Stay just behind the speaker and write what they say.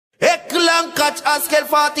and catch. Askel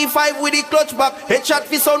 45 with the clutch back. Headshot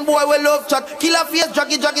for son boy we love chat. Killaface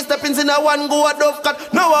jaggy steppings in a one go a dove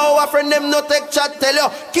cut. Now our friend them no take chat. Tell you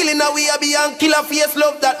killing a we a be and Killaface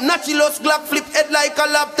love that. Naturalist Glock flip head like a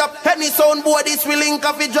laptop. Any sound boy this will link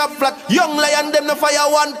off it drop flat. Young lion them no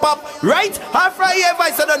fire one pop. Right? Half right here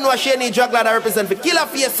voice I don't know a shiny juggler that represent for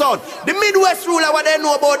Killaface sound. The Midwest ruler what they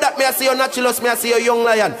know about that. Me I say your naturalist, me I say your young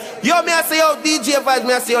lion. Yo me I say your DJ vibes,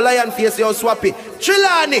 me I say your lion face, your swappy.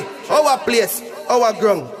 Trelawney, our place, our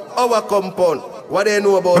ground, our compound. What they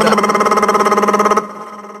know about that?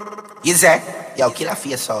 You say, yo,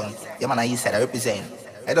 Killaface sound. Yeah, man, you said I represent.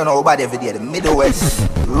 I don't know about every day, the Midwest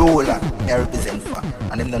ruler I represent for.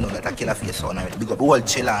 And them don't know that I Killaface sound already. Big up the whole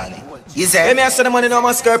Trelawney. You say, hey, me I say the man in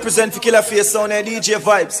Moscow represent for Killaface sound and DJ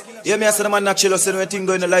vibes. Yeah, me I say the man natural, so anything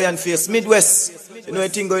going to Lion Face, Midwest. You know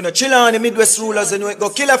anything going to Trelawney, Midwest rulers, and you go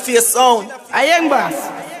Killaface sound. A young boss.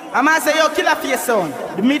 I'm going to say, yo, Killaface sound,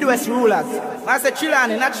 the Midwest rulers. I say,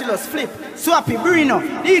 Trelawney, Naturalist, Flip, Swappy, Bruno,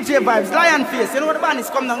 DJ Vibes, Lion Face. You know what the band is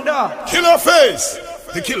come down there? Killaface!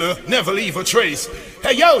 The killer never leave a trace.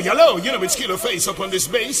 Hey yo, yellow, you know it's Killaface up on this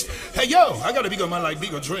bass. Hey yo, I got a bigger man like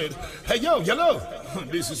Bigger Dread. Hey yo, yellow,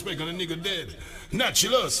 disrespect on a nigga dead.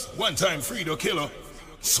 Naturalist, one time Frito killer.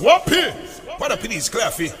 Swappy! What up in these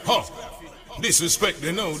claffy, huh? Disrespect,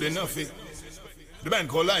 they know they're nothing. The band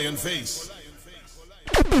called Lion Face.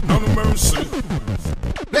 No mercy.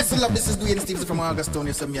 Bless love, this is Dwayne Stevenson from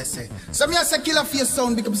Augustonia, so me say. So me say Killaface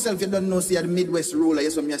sound, big up yourself, you don't know, see the Midwest ruler,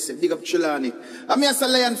 yes, so me say, big up Trelawney. And me say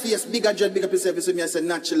Lion Face, Bigger Dread, big up yourself, so me say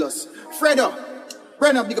Naturalist. Fredo,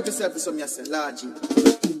 Brenna, big up yourself, so me say Largy.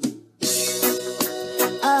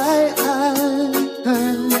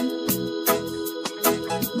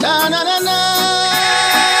 Na na na na.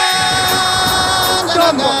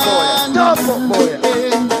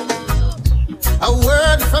 A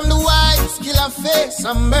word from the whites, Killaface,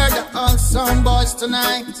 a murder on some boys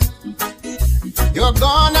tonight. You're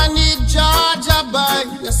gonna need Georgia by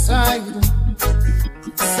your side.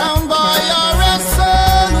 Some boy, your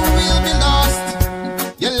soul will be lost.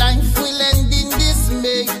 Your life will end in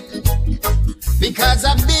dismay. Because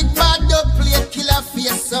a big bad dubplate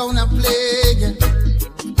Killaface sound a plague.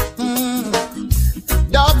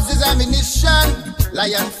 Dubs is ammunition.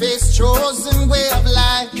 Lion Face chosen way of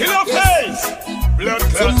life. Killaface! Yes.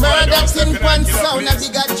 To murder thin one sound a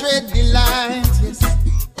Bigger Dread delight. Yes.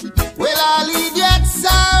 Well, all idiot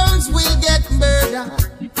sounds will get murdered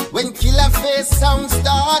when Killaface sounds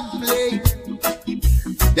start play.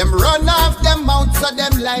 Them run off them mount so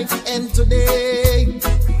them life end today.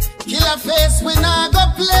 Killaface we not go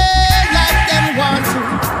play like them want to.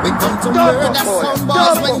 We come to murder some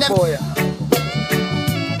boys when them.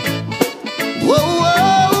 Whoa,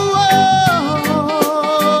 whoa, whoa,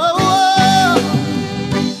 whoa.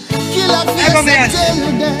 Killaface, I tell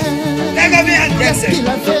you that. Yes,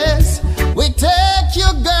 Killaface, we take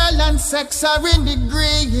your girl and sex her in the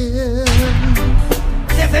grave.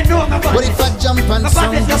 But if I jump on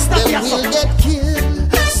some, they will get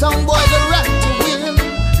killed. Some boy the right to win.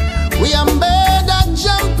 We are made of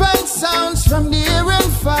jump and sounds from near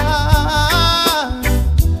and far.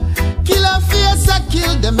 Killaface, I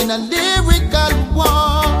kill them in a lyrical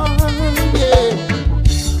war. Yeah.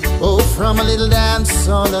 Oh, from a little dance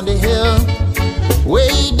on the hill,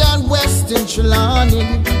 way down west in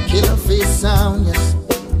Trelawney, Killaface sound, yes.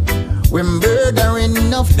 We're murdering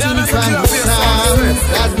enough to find the sound.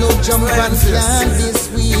 There's no jump and flan this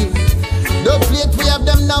week. Dubplate, we have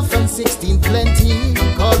them enough and 16 plenty.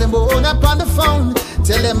 Call them all up on the phone.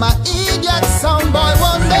 Tell them my idiot sound boy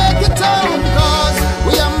won't make it home. Cause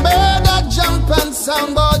we are murder, jump and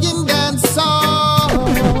sound boy in dance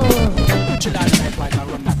song.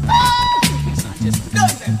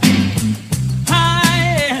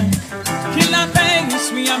 Hi,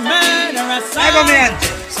 Killaface, we are murderers.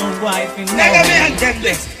 Sound wife in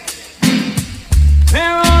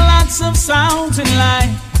there are lots of sounds in life,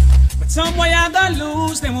 but some boy I gonna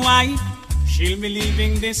lose them wife. She'll be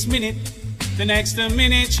leaving this minute. The next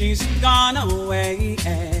minute she's gone away.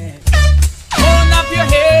 Hold up your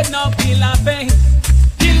head, no Killaface.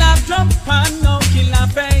 Killa jump and no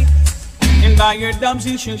Killaface. And by your dubs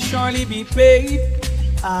you shall surely be paid.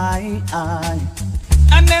 I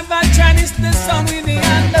never try this the song with the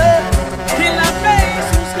under. Killaface,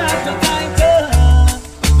 who's got the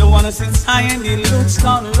title? The one who sits high and he looks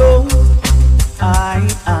down low.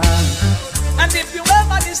 And if you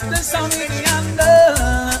ever diss the song with the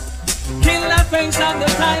under, Killaface on the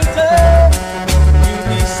title, you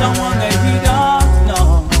be someone that we don't know.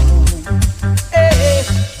 Hey,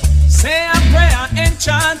 say a prayer and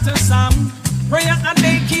chant a psalm. Prayer and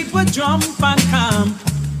they keep a drum and calm.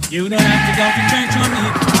 You don't have to go to church on me.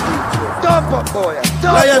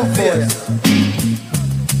 Lion face.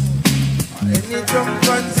 Any jump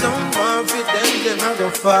on someone for them I go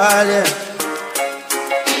fall, yeah.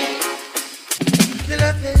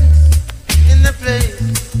 Killaface in the place.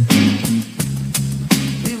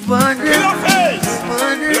 We wonder, Killaface! we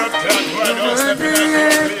wonder, Blood clot boy, don't step in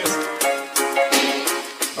that place.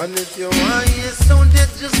 and if you want your sound, then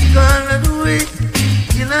just call and wait.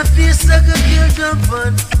 Killaface like a kill jump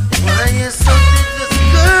on. Why your sound, then just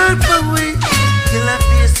call for wait.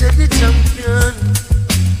 Killaface is the champion.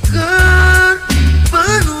 Call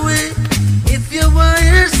for wait. If you want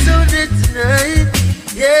your sound tonight,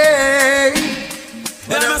 yeah.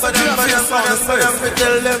 But I'm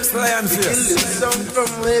tell them Lion kill face. this song from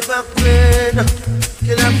way back when.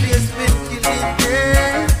 Killaface been killing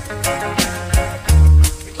them.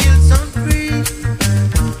 We kill some free.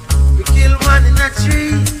 We kill one in a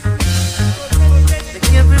tree.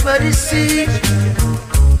 Make everybody see.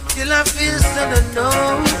 Killaface and I know.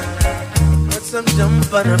 But some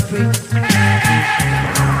jump on a prick.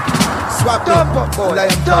 Swap up, boy. Lion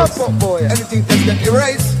face. Anything that's get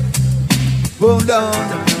erased. Boom down.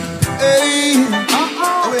 Hey.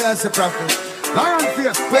 Where is the prophet? Lion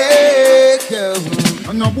face. Wake up.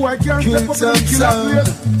 And no boy can't step Kill up some and kill a sound.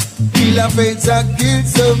 place. Killaface and kill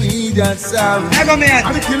some idiot sound. Ego man.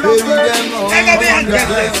 And the killer Bury face. them all. Ego man.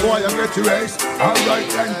 Yes, boy, you get to race. Alright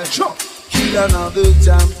then, chop. Kill another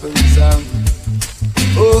champion sound.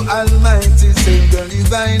 Oh Almighty, save the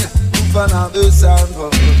divine. For another sound for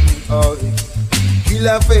me. Oh,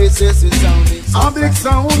 Killaface is the sound. A big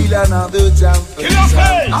sound. Kill another champion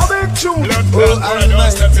sound. Killaface! A big tune. Blood Oh clot boy,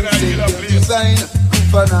 don't step in Almighty, that save killer the place. divine.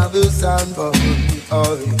 For another sound for me.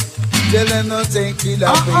 Oh, tell them not take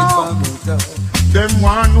Killaface for me. Them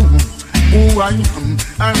one who I am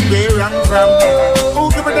and where I'm from.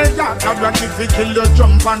 Who give me the yacht of that if we kill the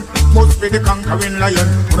jump and must be the conquering lion.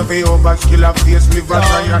 Wanna be over Killaface, live as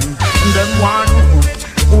lion. Them one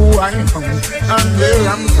who I am and where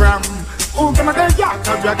I'm from. Who give me the yacht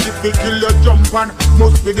of that if we kill the jump and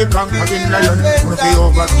must be the conquering lion. Wanna be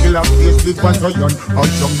over Killaface, live as lion. I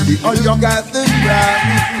am the You got the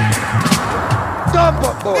ground. Dump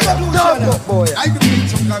up boy. I can beat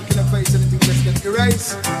some kind of Killaface and anything just get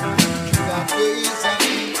erased. Killaface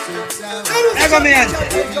and sound. Ego man.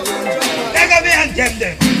 Ego man, them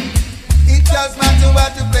them. It does matter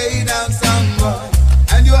what you play down someone,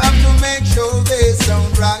 and you have to make sure they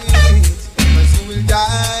sound right, because you will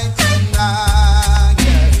die tonight.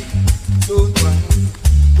 Don't worry.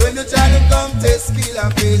 When you try to come test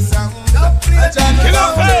Killaface sound,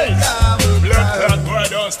 Killaface! Blood clot boy,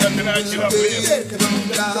 don't step in that killer place.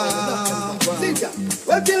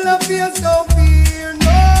 Well, Killaface don't fear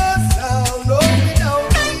no sound, no without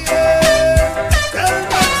fear. Tell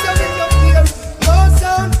them so we don't fear no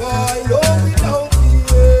sound, boy, no without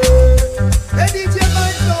fear. The DJ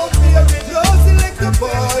might don't fear, no selector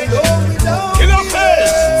boy, no without fear.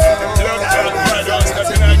 Killaface! Blood clot boy, don't step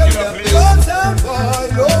in that killer place. No sound, boy,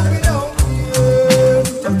 no without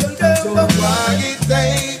fear.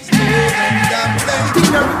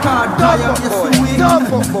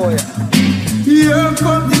 Here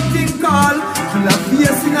come the thing called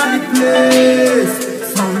Killaface in the place.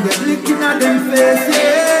 Sound get licking at them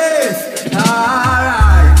faces.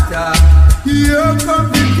 Alright, here come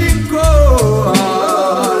the thing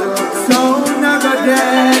called sound never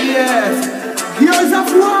dead, yes. Here's a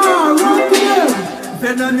war, run to them.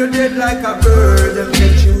 Then on your dead like a bird, them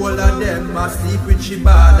get you all of them. I sleep with she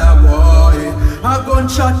bad a boy. A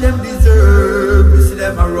gunshot them deserve. We see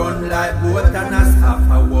them a run like boat and a staff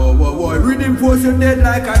a war. Reading post you dead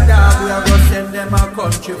like a dog. We are gonna send them a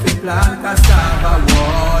country fi plant cassava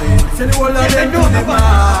boy. Send the whole of them to the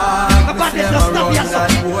mark. We see them a run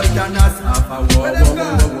like boat and a staff a war.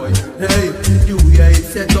 Hey, you yeah, it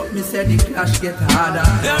set up me said the clash get harder.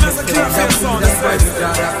 Yeah, that's the Killaface sound.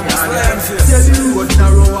 Tell the road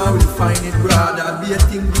narrow and we find it broader. Be a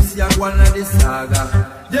thing this year one of the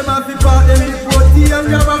saga. Them have to part them with protein and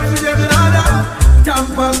grab up to them ladder.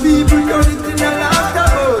 Tampa people turn it in a laughter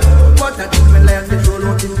boat. But I think me learn to roll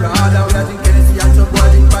out in Prada. We are thinking it's the answer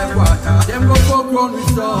boiling by water. Them go fuck round with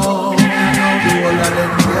some. Now the whole of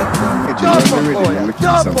them get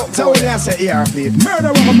done. So when I say ERP,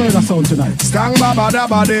 murder with a murder sound tonight. Stang baba da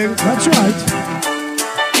bading. That's right.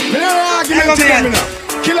 Me no argument to them now.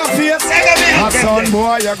 Killaface. A son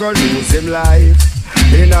boy you go lose him life.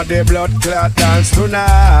 In a the blood clot dance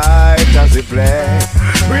tonight as he play.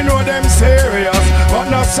 We know them serious, but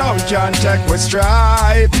no sound can check with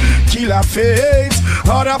stripe. Killaface,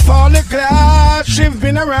 out of all the clash, we've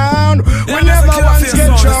been around. We never once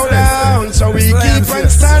get thrown down, so we keep on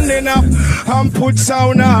standing up and put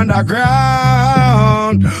sound on the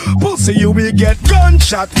ground. Pussy pussy, you will get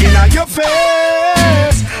gunshot in your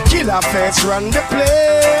face. Killaface run the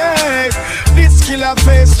place. This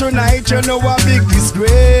Killaface tonight, you know a big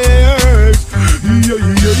disgrace.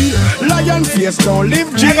 Lion face don't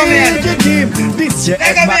live again. This your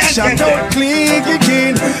head back shot out clean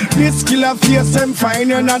again. This Killaface them fine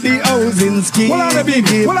you not the housing scheme. What are the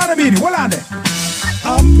baby? What are the baby? What are they?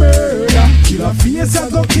 A murder, Killaface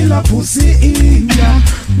a go kill a pussy in ya.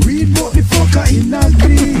 Read about the fucker in a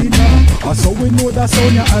green. So we know that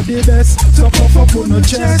sound ya are the best. So puff up on the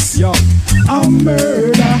chest, yo. A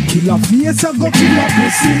murder, Killaface a go kill a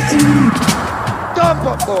pussy in. Top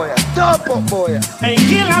up boy, top up boy. Hey,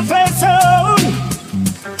 Killaface on,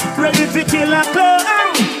 ready to kill a clown.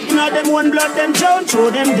 You know them one blood, them down, throw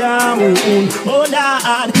them down. Oh Lord,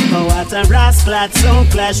 oh what a rascal, sound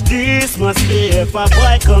clash. This must be if a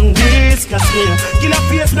boy come discuss me.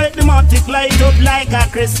 Killaface make the multi light up like a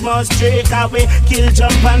Christmas tree. Away, kill,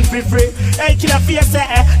 jump and free free. Hey, Killaface,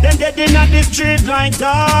 them dead in the street like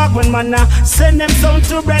dog. When man send them sound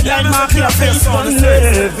to bread like my Killaface gun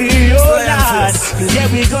Navy. Oh Lord,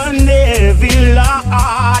 yeah we gun Navy,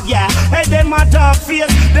 Lord, yeah. Hey, them a dog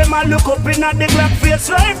face, them a look up in at the black face.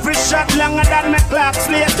 Right, free shot longer than my clock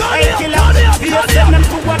slate. Hey, Killaface, send them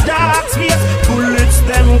to a dark space. Bullets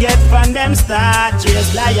them get from them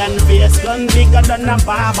starches. Lion face, gun bigger than a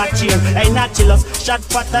barber chair. Hey, Nachilus, shot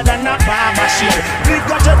fatter than a barber chair. Big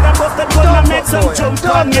gun shot a busted gun and make some jump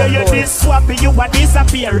on you. You this swappy, you a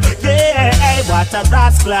disappear. Yeah, hey, what a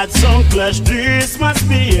rascal, some clash. This must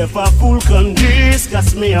be if a fool can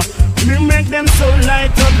discuss me. Me make them so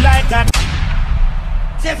light up like a.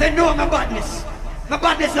 Say if they know my badness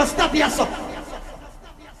will stop you so.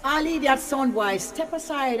 All idiot sound boys, step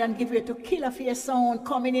aside and give it to Killaface sound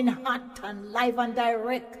coming in hot and live and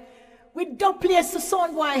direct. We don't place the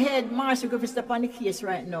sound boy head. Marshall Griffith step on the case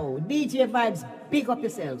right now. DJ Vibes, big up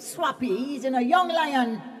yourself. Swappy, he's in a young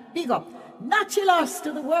lion, big up. Nachilus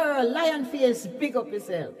to the world, Lion Face, big up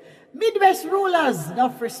yourself. Midwest rulers,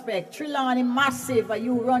 enough respect. Trelawney massive,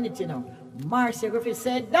 you run it, you know. Marcia Griffith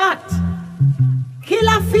said that.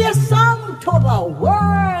 Killaface song to the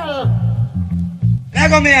world.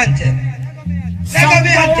 Lego me anthem. Lego me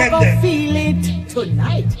anthem. I feel it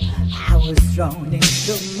tonight. I was drawn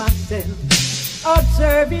into myself,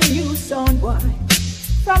 observing you, sound boy.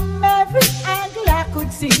 From every angle I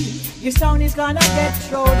could see, your sound is gonna get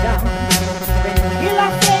thrown down. When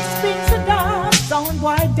Killaface spins a dance, sound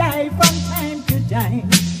boy die from time to time.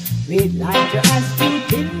 We'd like to ask you,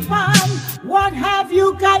 Pinpan, what have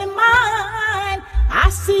you got in mind? I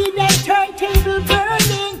see that turntable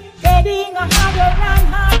burning, getting hotter and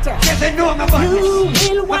hotter. Yes, I know my badness.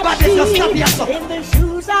 You will want to be in the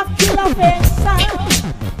shoes of Killaface sound.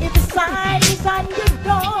 If the sign is on your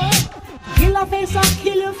door, Killaface will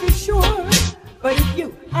kill you for sure. But if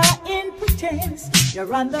you are in pretense,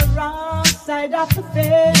 you're on the wrong side of the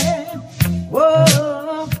fence.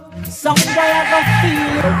 Whoa, some boy I go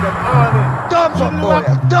feel it. Top up boy,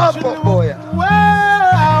 top up boy.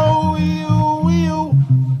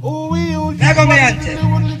 Lego me anthem.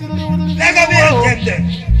 Lego me anthem then.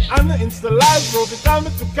 I'm the Insta live, bro. They tell me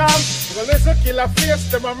to come. Because listen, Killaface,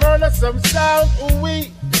 them a murder some sound. Ooh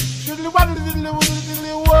wee.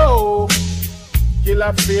 Whoa.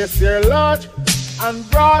 Killaface here large and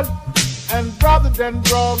broad and broader than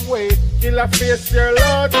Broadway. Killaface here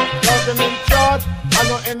large, large and in charge. I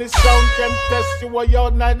know any sound can test you a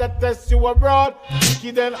yard, neither test you abroad.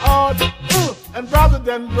 Wicked and odd, and broader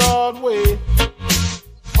than Broadway.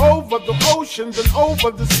 Over the oceans and over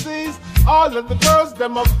the seas, all of the girls,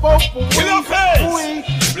 them are both for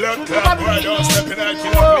Killaface! Blood clot boy, don't step in that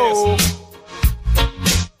Killaface.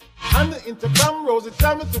 And the intercom rose, it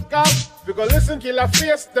tell me to come. Because listen,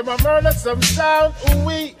 Killaface, them a murder some sound. Ooh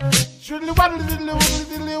wee, shoodly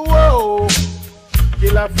waddly whoa.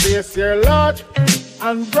 Killaface here large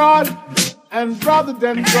and broad and broader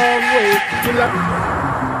than Broadway.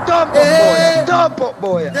 Top up boy, top up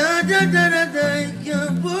boy.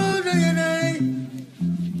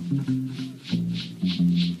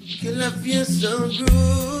 Killaface so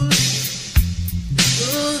good.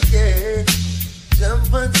 Okay.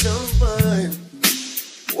 Jump on someone.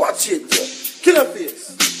 Watch it, Killaface.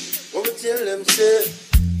 What we tell them, say,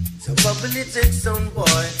 so probably take some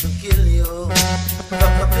boy to kill you.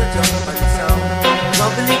 Fuck up your jump on sound.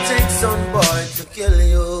 Probably take some boy to kill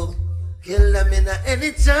you. Kill them in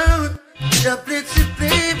any town. The place to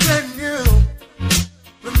play brand new.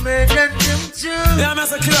 We murder them too. Yeah, I'm a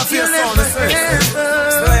Killaface sound, the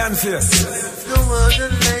first. Lion Face. No other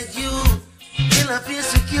like you.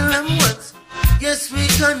 Killaface, we kill them once. Yes, we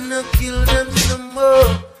gonna kill them some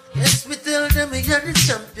more. Yes, we tell them we are the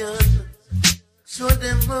champion. Show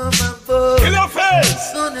them more my boy.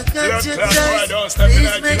 Killaface. Gonna catch your choice.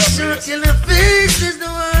 Please make sure Killaface is the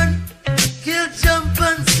one. Kill, jump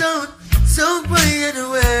and sound. Sound boy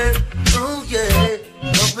anywhere. Oh yeah.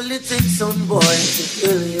 Probably take some boy to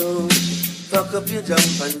kill you. Fuck up your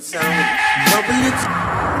jump and sound. Probably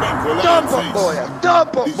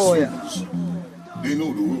Dump up boy. They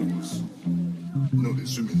know the rules. No, they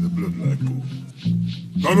swim in the blood like pool.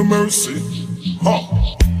 Not a mercy.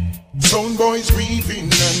 Ha. Sound boys grieving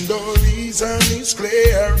and the reason is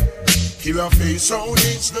clear. Killaface sound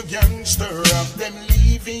is the gangster of them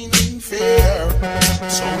living in fear.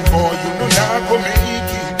 Sound boy, you know not go make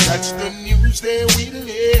it. That's the news they will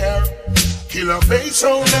hear. Killaface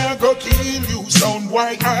sound not go kill you. Sound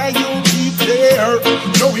boy, are you keep there?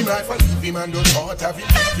 Knowing life I leave him and the thought of him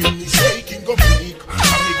living is taking go break.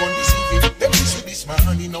 And they gon' deceive him. Them listen this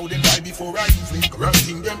man, he know them die before I evening.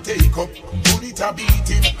 Granting them take up, bullet a beat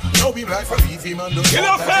him. Know him life I leave him and the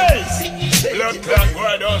Killaface! Blood clot,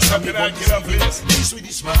 boy, don't stop it like Killaface. This with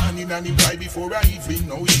this man in and him die before I evening.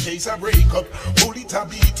 Now in case I break up, bullet a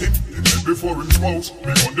beat him. Before him spouse,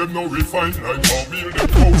 me on them now refine like how meal them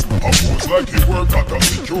post. I pose like he work at a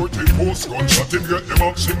security post. Gunshot him get the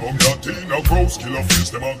maximum, that in a gross.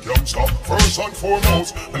 Killaface them a gangster, first and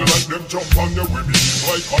foremost. And I like them jump on their women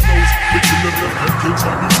like a nose. We kill them kids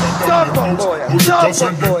and we jump on their house.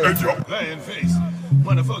 Jump boy. Lion face.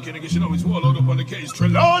 Motherfucking nigga, you know it's wall out up on the case.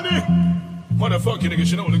 Trelawney. Motherfucking nigga,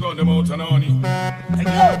 you know the gun them out and on it. Hey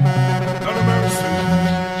yo, not a mercy.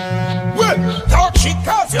 Well, talk shit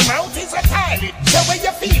cause your mouth is a toilet. The way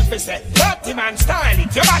you feel for say, Batman style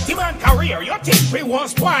it. Your Batman career, you think we won't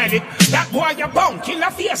spoil it. That boy you bound,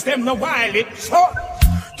 Killaface them no wild it. So,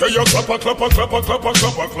 tell you clap.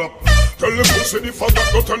 Tell them pussy the fuck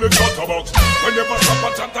up, go tell the chatterbox. Whenever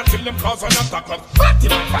chopper till them cause an attack.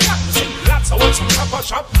 Batman, forgot to see lots of words from Copper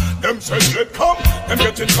Shop. Them say let come, them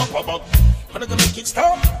getting copper box. But I can make it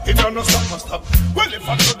stop, it don't no stop. Well, if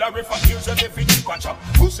I could have refused and if it did patch up,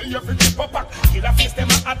 pussy every tip up back, Killaface them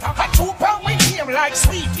a attack. A trooper with him like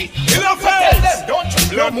Sweetie. Killaface! Don't you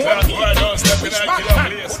blow more peaky. Which man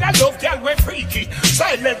could I love girl when freaky?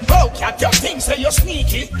 Silent bow cat, you think say you're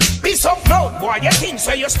sneaky. Be some proud boy, you think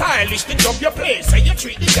say you're stylish. The job you play, say you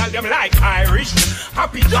treat the girl them like Irish.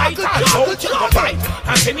 Happy night, I'll go to the bite.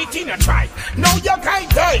 And anything you try, now you can't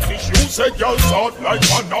die fish. You say you're soft like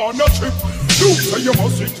banana chip. You say you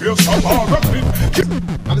must sit here some more clip.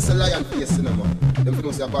 I'm just a lion face, you know, man. Them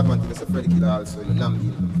people say a bad man thing, it's a Freddy killer also, you know, Namdi,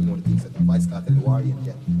 you know the things that the vice cartel, the warrior,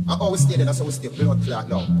 yeah. I always stay there, that's how we stay blood clot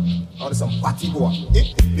now. All some batty boy.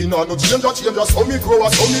 Me nah no change, so me grow,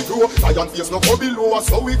 Lion face no go below,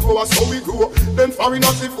 so we grow. Then foreign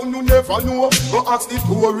as if you never know. Go ask the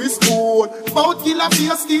tourist code. About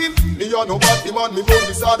Killaface Steve. Me a no batty man, me born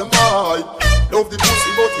this other mind. Love the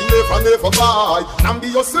pussy, but he never buy.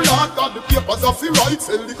 Namdi just the Lord, got the papers of the right.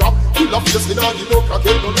 Sell the crap, Killaface in all the look, I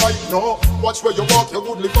get no right now. Watch where you walk, you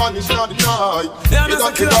would live vanish now the night. Yeah, that's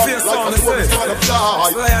a Killaface song, it's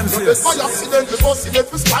Lion Face. By accident, the pussy get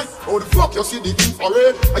for spite. How the fuck you see the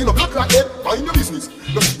infrared? And you know black like that, mind your business.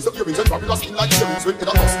 The piece of earrings and fabulous skin like earrings. When it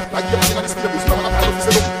a toss, like the man in the skin of his mouth. And I love to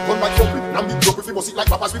say, look, one like company. Namdi joke if you must sit like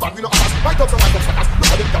papas, we bad, we no ass. Right up from my box, look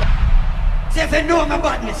at them. Say if you know my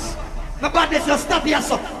badness. My badness will stop here,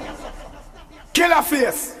 so.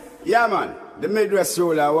 Killaface. Yeah, man. The Midwest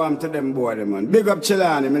ruler, I want to them boy, man. Big up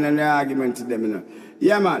Chilani, man, and the argument to them, you know.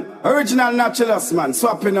 Yeah, man. Original naturalist, man.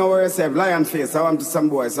 Swapping over yourself. Lion face. I want to some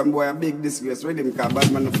boy a big disgrace with him, cause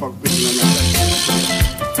bad man the fuck with him.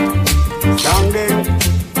 Standing.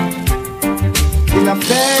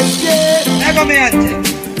 Killaface, yeah. Never me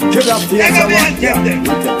ante.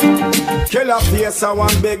 Killaface, I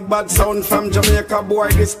want big bad sound from Jamaica, boy.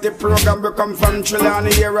 This the program we come from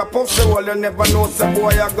Trelawney here. A pussy hole, you never know, say boy,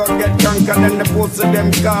 I go get drunk and then the pussy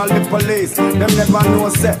them call the police. Them never know,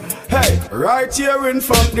 say, hey, right here in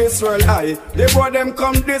front this world, I the boy them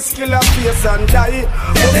come this Killaface and die.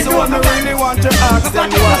 Pussy hole, I really want to ask them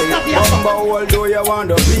why. Bumba hole, do you want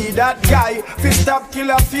to be that guy? Fist up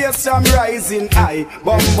Killaface, I'm rising high.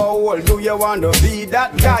 Bumba hole, do you want to be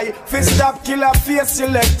that guy? Fist up Killaface,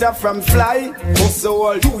 selector from Fly. Pussy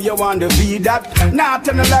hole, do you want to be that? Not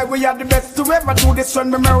tell a lie, we are the best to ever do this.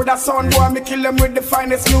 When we murder sound, boy, me kill them with the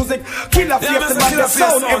finest music. Killaface, the baddest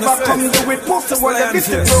sound ever come do it. Pussy hole, this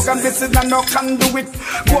is the program, this is no can do it.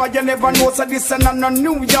 Boy, you never know, so this and no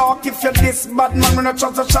New York. If you're this bad man, we no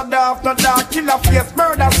trust to shut off, no dark. Killaface,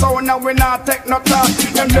 murder sound, now we not take no talk.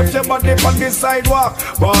 You lift your body on the sidewalk,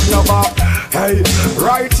 but no back. Hey,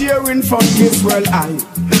 right here in front this world,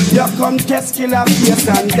 you come test Killaface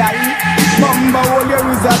and die. Bumba hole, you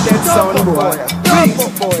is a dead sound boy. Please,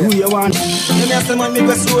 who you want? You may have some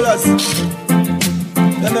Midwest rulers.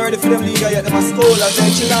 Them not ready for them league yet, them a school and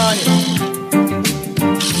they Chilani.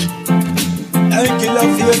 Hey,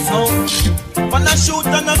 Killaface sound. Man a shoot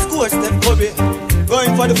and a score, Steph Curry.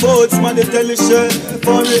 Going for the votes, man, they tell you shit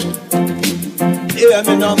for me. Yeah,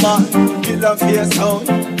 me no man, Killaface sound.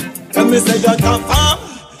 Let me say that I'm farm.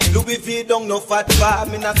 Louis V don't no fat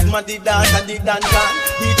farm. Me not smarty dance and the dance.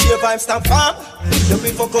 DJ Vibes stand farm. Let me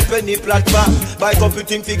fuck up any platform. Buy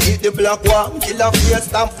computing fi keep the black warm. Killaface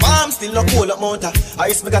stand farm. Still no cool up mountain.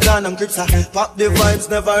 Ice make a down and crips. Pop the vibes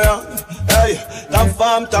never wrong. Hey, top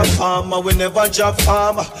farm, we never drop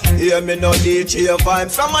farm. Hear me no DJ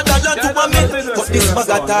Vibes. From a dollar to a mill. Fuck this bag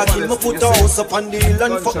of talking. Me put a house up on the hill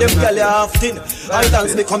and fuck them galley half thin.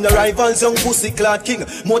 Idols become the rivals, young pussy clad king.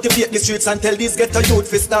 Motivate the streets and tell these ghetto youth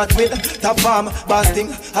fi start with. Top farm, basting,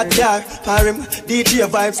 hot car, parim, DJ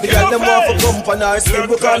Vibes. The girl them want for company or skill.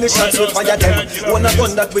 We call the shots with fire them. One a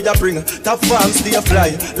gun that we a bring. Top farm stay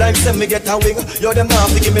fly. Like them me get a wing. Yo them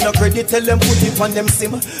half give me no credit. Tell them put it on them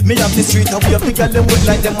sim. Me have the street and we up the girl them wet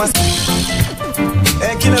like them must.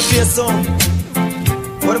 Hey, Killaface song.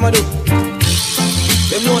 What am I do?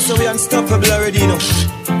 Them know so we unstoppable already, you know.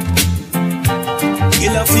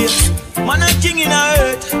 Killaface, man a king in a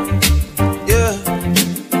earth. Yeah.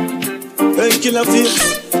 Hey, Killaface,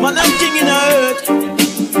 man a king in a earth.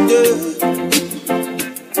 Yeah.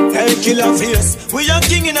 Hey, Killaface, we are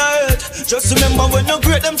king in a earth. Just remember when no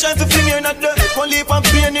great them trying to finger in a dirt. One leap and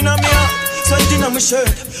pain in a me heart. Sweating on my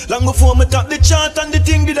shirt. Long before me top the chart and the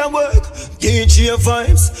thing did I work. DJ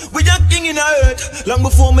Vibes, we are king in a earth. Long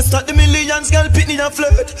before me start the millions, girl pitney a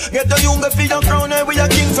flirt. Get the younger for your crown, we are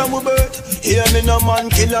king from our birth. Hear me no man,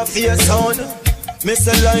 Killaface sound. Me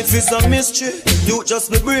say life is a mystery. You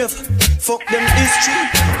just be brave. Fuck them history.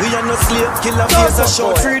 We are no slave. Killaface a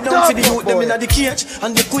shout freedom for the youth them in the cage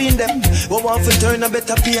and the queen them. We want to turn a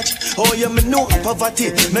better page. Oh yeah, me know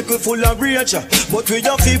poverty make we full of rage, but we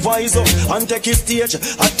have to wise up and take his stage.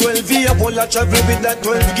 At 12 years old I travel with that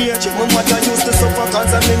 12 gauge. My mother used to suffer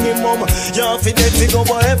cause a minimum. You have to dead to go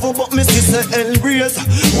forever, but me still say hell grace.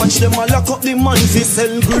 Watch them a lock up the man fi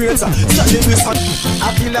sell grace. Study with a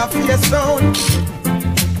Killaface sound.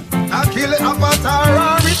 I kill Avatar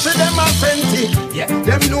and rich them a plenty. Yeah,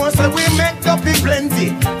 them know say we make up be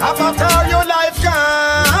plenty. Avatar your life gone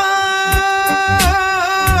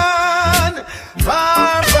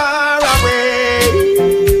far, far away.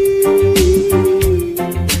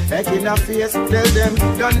 Hey, Killaface, tell them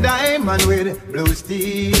done diamond with blue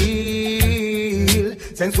steel.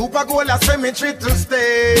 Send Super Gold a cemetery to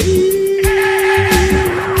stay.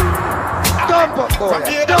 Dump up, boy. From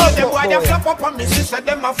here down, them boy, they flop up on me, sister,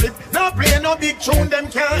 them a flip. Now play no big tune, them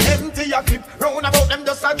can't empty your clip. Round about them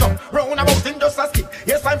just a jump, round about them just a skip.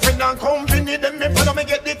 Yes, I'm friend and company, them me follow me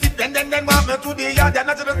get the tip. Then want me to the yard, and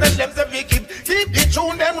I just tell them say we keep the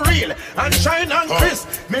tune them real and shine and crisp.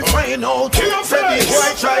 Me find out, say the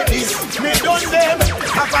boy try this. Me done them,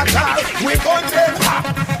 Avatar, we gun them.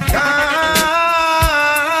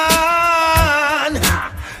 Gone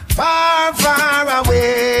far, far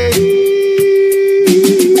away.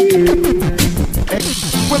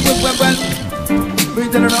 Well, we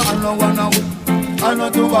tell her I know one of it, I know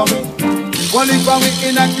two of it. One if we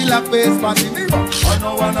in a Killaface party, I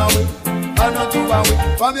know one of it, I know two of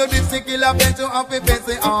it. From your district Killaface to happy face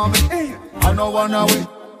the army, I know one of it,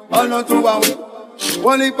 I know two of it.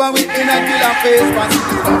 One if we in a Killaface party,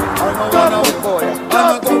 I know one of it, I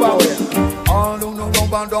know two of it. All who know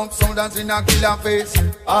rubber dub sound dance in a Killaface,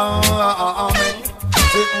 amen.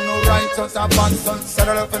 Say no righteous a bad son,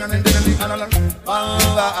 saddle up and in the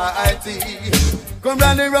come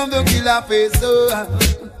rally round the Killaface,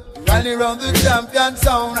 rally round the champion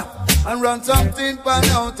sound, and run something fun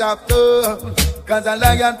out after. Cause a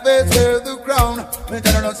lion face wear the crown. Me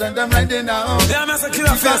tell her send them right there now. Yeah, I'm a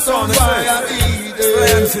Killaface sound, and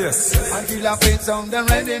Killaface sound them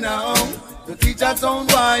right there now. The teacher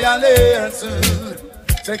sound violence.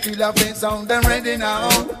 Say Killaface sound them ready now.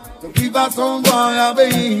 To give us some boy a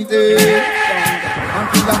beat it. And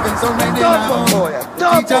Killaface sound ready now. The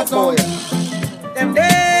teacher sound. Them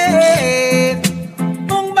dead.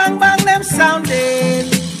 Boom bang bang them sounding.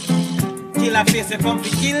 Killaface come to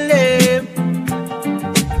kill them.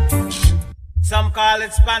 Some call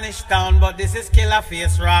it Spanish Town, but this is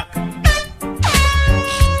Killaface rock.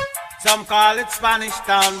 Some call it Spanish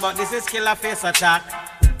Town, but this is Killaface attack.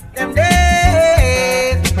 Them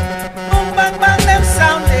dead. Boom bang bang them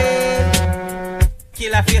sounding.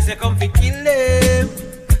 Killaface come to kill them.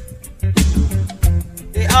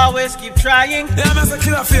 They always keep trying. Yeah, man,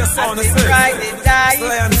 Killaface sound. They try, they die.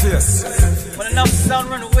 When enough sound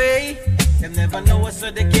run away, them never know what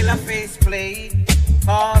so the Killaface play.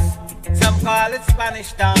 Cause some call it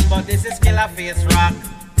Spanish Town, but this is Killaface rock.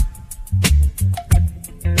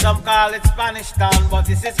 Some call it Spanish Town, but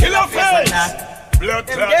this is Killaface. Blood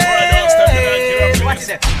clot, boy, don't step in like Killaface. What is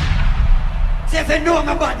it? Say if you know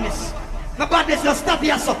my badness no stop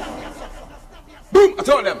here, so. Boom, I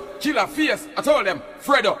told them. Killaface, I told them.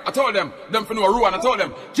 Fredo, I told them. Them for no Ruan, I told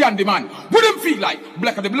them. Candyman, what them feel like?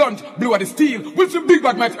 Black of the blunt, blue of the steel. With some big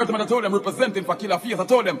bad mighty earthman, I told them. Representing for Killaface, I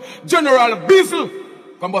told them. General Beazle,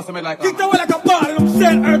 come bust me like Kick the way like a ball, and I'm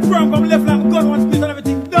saying earth from left like a gun, one split and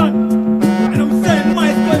everything done. And I'm saying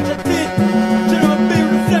my culture teeth. General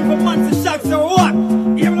Beazle sent for months and shots, so what?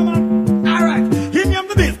 Hear me, man? Alright, hit me on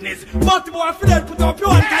the business. Baltimore, Fidel, put up your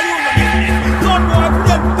hand, can you on the business? Don't know if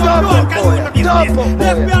Fidel, put up your hand, can you on the business?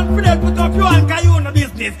 Left me on Fidel, put up your hand, can you on the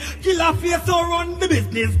business? Killaface, so run the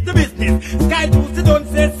business, the business. Sky Juicy don't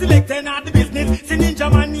say selecting on the business. See Ninja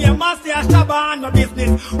Man here, Master Shabba on the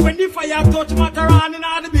business. When the fire touch Mataran in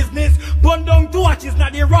all the business. Burn down to watches,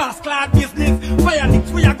 not the rascal business. Fire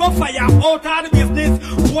licks, we a go fire out of the business.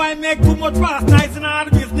 Why make too much fast nights in all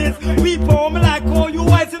the business? We pour me like all you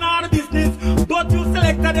whites in all the business. But you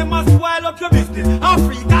selected them must spoil up your business.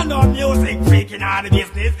 Africa no music freaking all the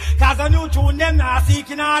business. Cause a new tune them not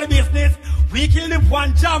seeking all the business. We kill the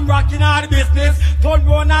one jam rock in all the business. Turn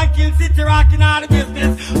round and kill city rock in all the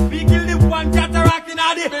business. We kill the one cat rock in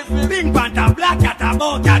all the business. Pink Panther, Black Cat,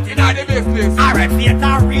 Bow Cat in all the business. Alright,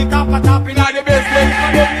 theater, read up a top in all the business.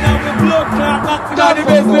 Blood clot, in all the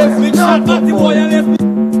business. Mix shot, the boy and let's.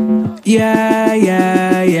 Yeah,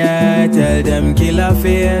 tell them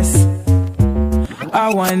Killaface.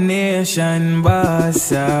 Our one nation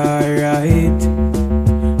boss, alright.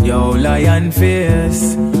 Yo, lion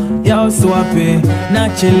face. Yo, Swappy,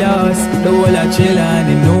 Nachillos, the whole of chillin',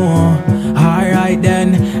 they know. Alright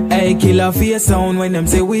then, hey, Killaface sound when them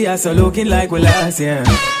say we are so looking like we last year.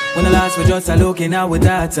 When the last we just a looking out with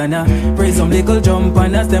that and praise some little jump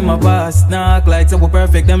and as them a pass. Knock like so we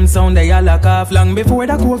perfect them sound they all lock off long before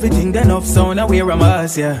the COVID thing then off sound and wear a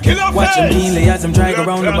mask, yeah. Watch them keenly as them try go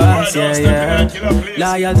round the bus, yeah.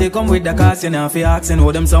 Loyalty come with the cost, you know, for asking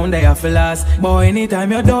how them sound they have for last. Boy,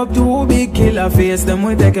 anytime you dub too big Killaface, them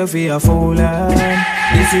we take you for a fool.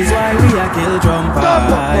 This is why we a kill drum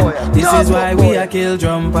pan. This is why we a kill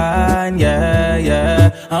drum pan,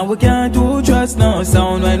 yeah. And we can't do trust no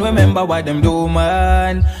sound when remember what them do,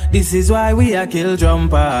 man. This is why we a kill drum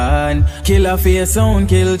pan. Killaface sound,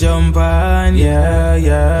 kill drum pan,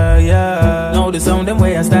 yeah. Now the sound them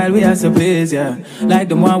way a style we has to please, yeah. Like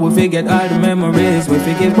the one we forget all the memories. We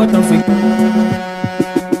forget but don't forget.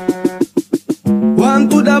 One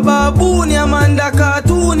to the baboon, yeah man, the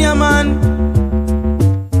cartoon, yeah man.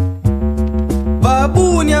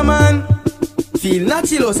 Baboon, yeah man. Feel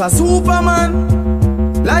Nachillos a Superman.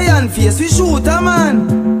 Lion face we shoot a man.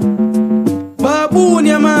 Baboon,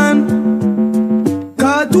 yeah man.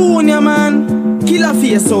 Cartoon, yeah man.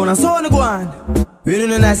 Killaface sound a sound go on. We do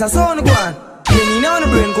no nice a sound go on. Penny on the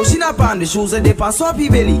brain cause she not on the shoes a dip and swappy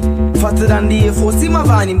belly. Fatter than the A4 see my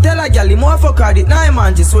van him. Tell a gal him more for credit. Now him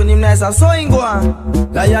man just when him nice a saw him go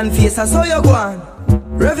on. Lion face a saw you go on.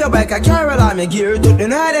 Rev your bike a carol on me gear it up the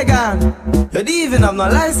night again. You don't even have no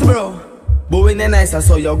license bro. But when they nice I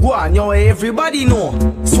saw you go on, yo everybody know.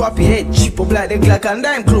 Swap your head, chip up like the Glock and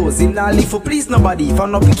dime clothes. Him not leave for please nobody, if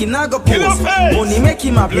I'm not picking I go pose. Money make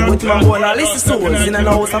him happy, but him a go on a list of souls. In a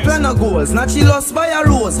house a plan of goals, not she lost by a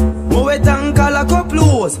rose. But wait and call a couple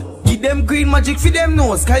hoes. Give them green magic for them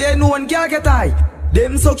nose, cause you know one can't get high.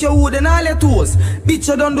 Them suck your wood and all your toes. Bitch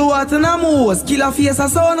you don't do what and I'm hose. Killaface a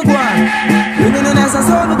sound go on. Women and nice a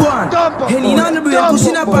sound go on. Henny on the brain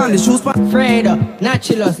pushing up on the shoes. Fredo,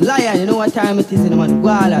 Nachillos, Lion, you know what time it is in the man.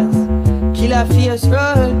 Gualas. Killaface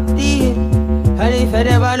roll deep. And if you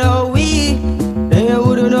never know we, then you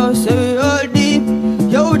wouldn't know so we roll deep.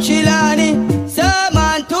 Yo Chilani, some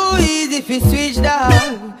man too easy if you switch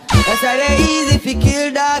down. That's why they easy if you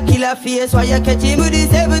kill that Killaface. Why you catch him with the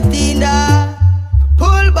 17 da.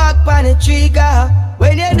 Pull back on the trigger.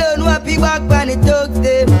 When you don't want to back on the thugs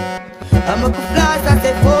them. I'm a flash and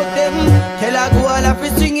say fuck them. Tell her go on a free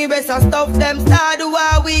stringy best and stuff them. Start the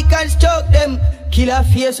war we can stroke them.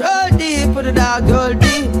 Killaface roll deep, put the dog roll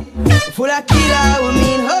deep. Full of killer, we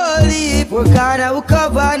mean whole deep. We're gonna we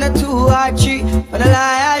cover on a 2 or 3. For the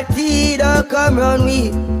loyalty don't come round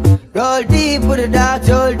we. Roll deep, put the dogs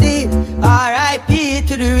roll deep. R.I.P.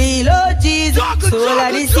 to the real OGs. Soul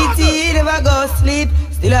of the city, never go sleep.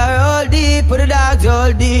 Still I roll deep, put the dogs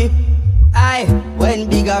roll deep. Aye, when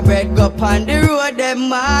bigger bread go on the road, them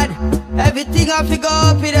mad. Everything I figure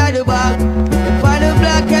up in the bag. Upon the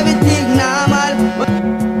block, everything normal.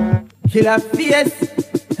 Killaface,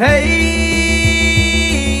 hey.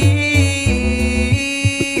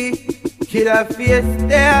 Killaface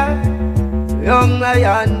there, young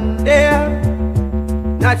lion there,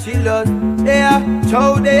 Naturalous there,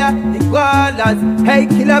 Chow there, the koalas. Hey,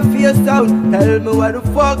 Killaface sound, tell me what the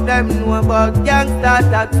fuck them know about gangsta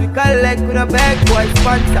tax. We collect with a bag boy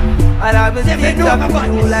sponsor. And I'm a stick up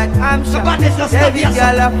you like I'm shot. Every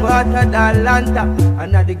girl a hotter than Lanta.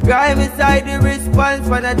 And at the grime inside the response.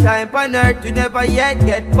 For the time on earth you never yet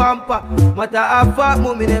get pamper. Matter of fact,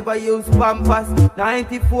 mommy never use pampers.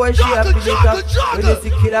 94 she up in it up. When you see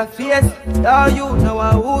Killaface, now you know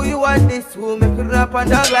who you want this. Who make it up and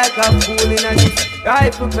down like a fool in a this.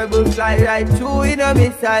 Rifle pebble fly right through in a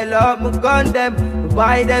missile. Love me gun them,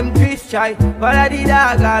 buy them Chris chai. Follow the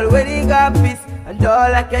dog all when he got pissed. And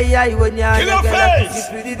all like a eye when you're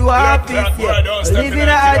Killaface! you really do have this, yeah. Live in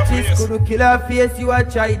a artist, could Killaface, you a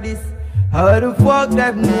try this. How the fuck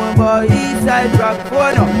them know about east side rock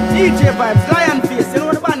for now? DJ Vibes, Lion Face, you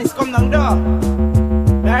know the band is come down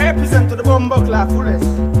there. I represent to the Bumbuckler fullest.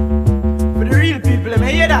 For the real people, let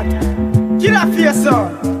me hear that. Killaface son.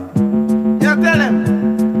 You tell them.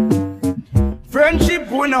 Friendship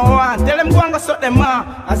we no want. Tell them go and go suck them on.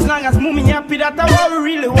 As long as mommy happy, that's what we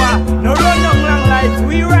really want. No run down long life,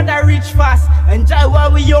 we rather reach fast. Enjoy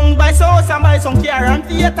while we young, buy some house and buy some car. And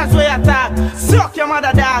theaters where you talk. Suck your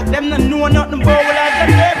mother dog. Them no know nothing about we like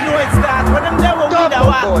them don't know it's that. But them never would have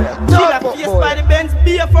walk. Killaface by the Benz,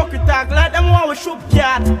 be a fuck talk. Like them want we shoot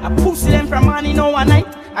yard. I pussy them from morning over night.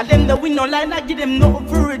 And them the win no line, I give them no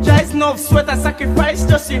for rejoice, no sweat and sacrifice.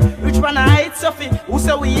 Just see which one I hide Sophie. Who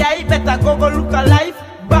say we hide, better go look alive.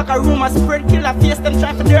 Back a room and spread Killaface, them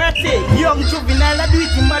try for dirty. Young juvenile, I do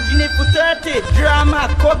it, imagine it for 30. Drama,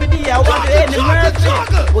 comedy, I want to end the mercy.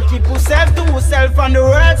 We keep ourselves to ourselves and the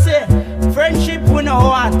world say. Friendship we no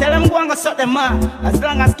want, tell them go and go suck them on. As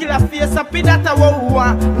long as Killaface happy, that's what we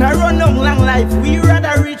want. Now run down long life, we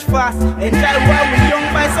rather reach fast. Enjoy while we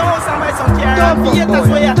young, buy some house and buy some car. And theaters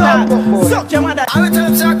where you talk, suck your mother. I will tell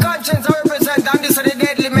them your conscience, I represent, and this is the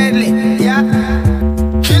deadly medley, yeah.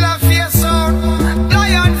 Killaface sound,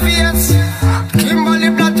 Lion Face, Kimberly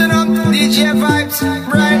Platinum, DJ Vibes,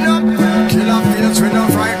 Brian up. Killaface, we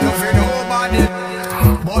not frightened for nobody,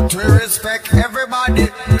 but we respect everybody.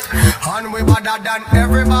 And we better than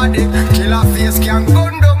everybody. Killaface can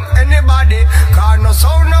gun down anybody. Cause no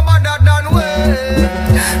sound no better than we.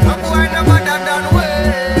 No boy no better than we.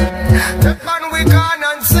 Take man we can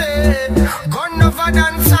and say. Gun no better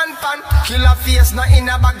than sandpan. Killaface no in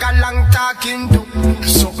a bag of long talking to.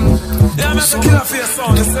 Something. Yeah, Mr. Killaface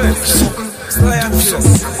sound the same.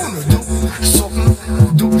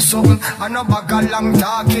 Something. Do something. And a bag of long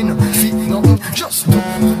talking. Fit nothing. Just do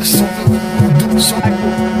something. Do something.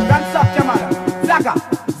 Don't suck your mother. Zaga,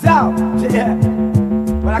 Zow, yeah.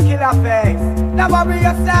 But I Killaface. Never be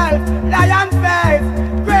yourself. Lion Face.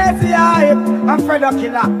 Crazy hype. I'm Fredo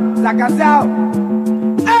Killer. Zaga, Zow.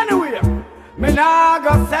 Anyway, me nah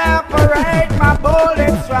go separate my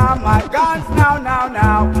bullets from my guns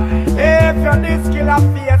now. If you're this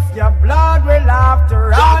Killaface, your blood will have to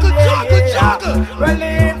run, yeah. Well,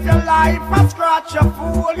 if your life a scratch, you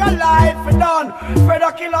fool, your life is done.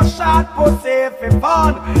 Fredo Killer shot pussy for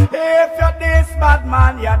fun. If you're this bad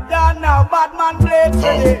man, you're done now. Bad man blade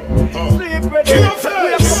today. Sleep with it.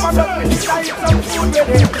 Wake up and up with it. Eat some food with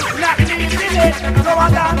it. Not leaving it. Go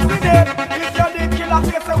and dance with it. If you're the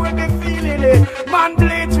Killaface, you will be feeling it. Man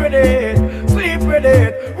bleeds with it. Sleep with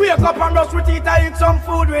it. Wake up and brush with it and eat some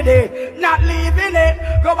food with it. Not leaving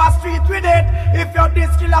it. Go a street with it. If you're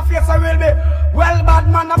this Killaface, I will be. Well, bad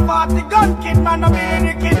man, a 40 gun kid, man, a be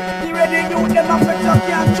any kid. You ready to do them up with your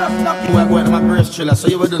can't trust nothing. We're going to my grace chiller, so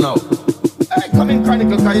you will do now. Hey, come in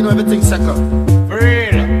Chronicle, cause you know everything's second. For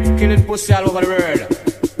real, killing pussy all over the world.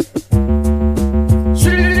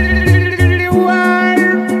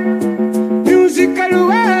 Musical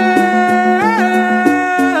world.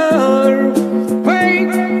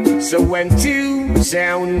 Wait. So when two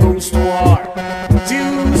sound goes to war,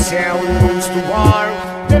 two sound goes to war.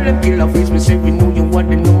 Tell them Killaface, me say we know you are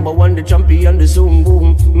the number one, the champion, the zone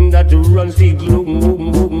boom. That runs the gloom,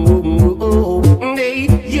 boom, boom, boom, boom.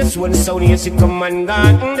 Yes, one sound, yes, it come and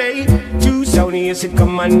gone. Two sound, yes, it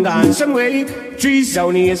come and gone. Some way, three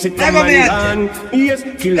sound, yes, it come and gone. Yes,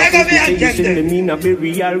 Killaface, me say you send them in a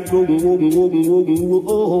burial. Go, go, go, go, go,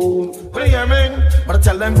 go. What do you hear, man? but I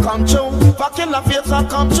tell them come true. For Killaface I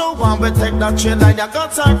come true. When we take that train line, your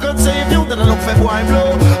guts I could save you. Then I look for boy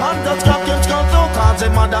blue. And that's crap kids come through. Cause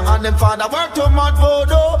them mother and them father work too much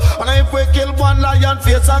voodoo. And if we kill one lion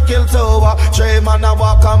face, I kill two. Three man I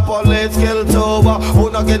walk and police kill two. Who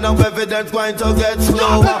not get no evidence going to get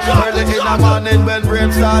slower. Early in the morning when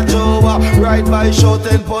brain start to right by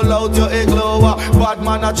shooting, pull out your igloo. Bad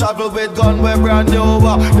man I travel with gun we brand new.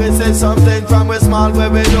 This is something from a small where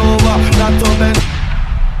we know. Not to men.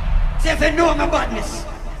 Say if you know my badness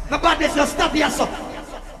will stop you so.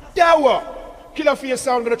 Yeah, what? Killaface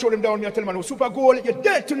sound gonna throw them down, me I tell man, oh, Super Goal, you're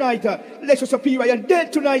dead tonight. Lexus Superior, you're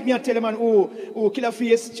dead tonight, me I tell man, oh,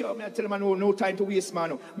 Killaface, sure, me I tell man, oh, no time to waste,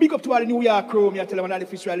 man. Big up to all the New York crew, me I tell man, all the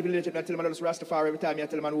fish rally village, me I tell man, all the Rastafari every time, me I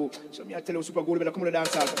tell man, oh, so me I tell you, Super Goal, better come to the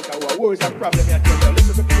dance hall, because where is that problem, me I tell you,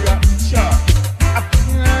 Lexus Superior, sure.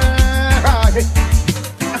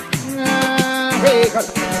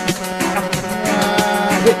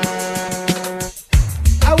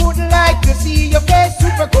 I would like to see your face,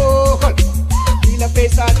 Super Goal.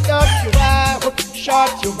 Killaface and dust you out,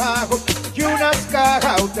 shot you out, you not scar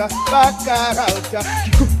out, back out.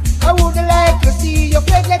 I would like to see your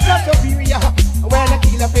face like a superior. When a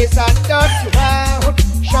Killaface and dust you out,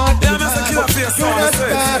 shot you out, you not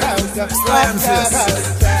scar out, back out.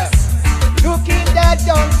 Looking that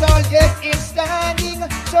dancehall, yes, it's standing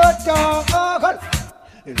so tall.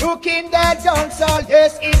 Looking that dancehall,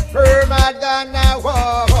 yes, it's firmer than a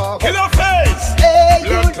wall. Killaface! Hey,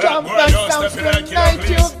 you jump and sound tonight,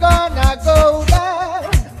 you gonna go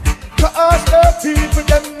down. Cause the people,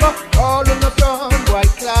 them all on the sun,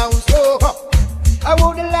 white clowns, oh. I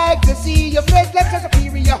would like to see your face like a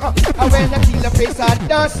superior. And when a Killaface I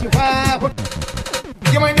dust you out.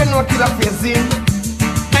 You might not know Killaface in.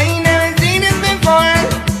 I ain't never seen it before.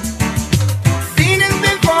 Seen it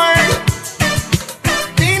before.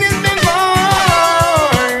 Seen it before.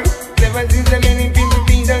 Never seen so many people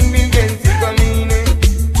being done been fancy coming.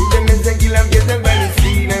 To them is a Killaface and by the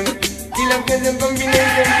scene. Killaface and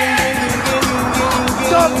combination.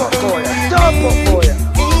 Stop up for ya. Stop up for ya.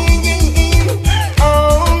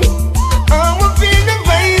 Oh, I feel the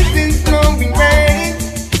vibes is flowing right.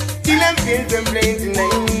 Killaface and play tonight.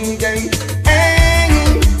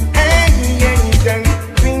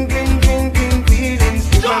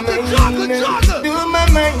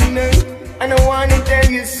 I don't wanna tell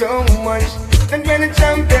you so much. Then when the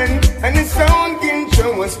champion and the sound can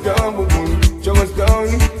show us down, show us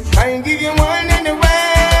down. I give you one and a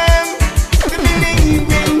one to believe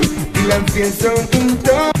in. Killaface sound in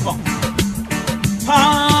top.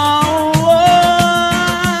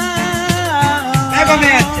 Never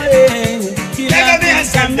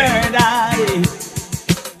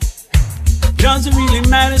doesn't really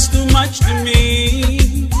matters too much to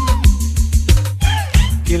me.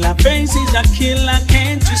 Killaface is a killer,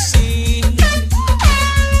 can't you see?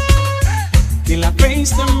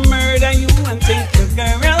 Killaface to murder you and take your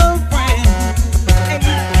girlfriend.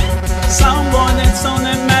 Someone that's all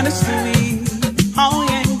that matters to me. Oh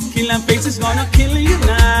yeah, Killaface is gonna kill you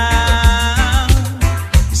now.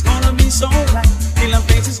 It's gonna be so right.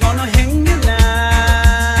 Killaface is gonna hang you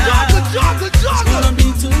now. It's gonna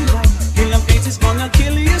be too right. Killaface is gonna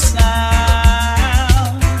kill you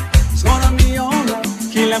now. It's gonna be alright.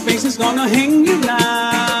 Killaface is gonna hang you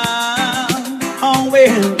now. Oh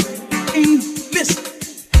well, hey, listen.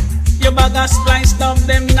 Your bag of spliced up,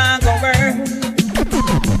 them now go burn.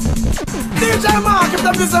 DJ Mark, if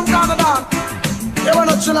them do some kind of that, they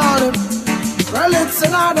wanna chill on him. Well, it's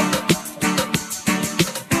another.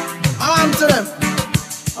 On to them.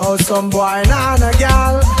 Oh, some boy, nah, a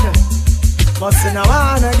girl. Must in a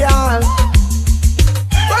man, a girl.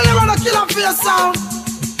 Well, you wanna Killaface sound?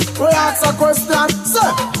 We ask a question,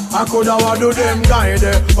 sir. I coulda want do them guy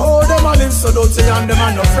there. Oh, them a live so dirty and them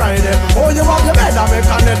a no Friday. Oh, you have your bed and make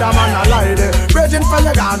another man a lie there. Raging for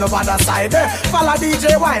your gun over the side there. Follow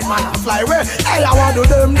DJ White man a fly away. Hey, I want do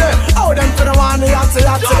them there. Oh, them for the one they have to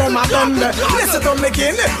them a them there. Listen to me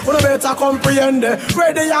king, you better comprehend it.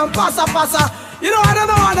 Ready and passa. You know I don't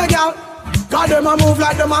know what the girl. God, them a move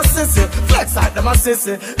like them a sissy. Flex like them a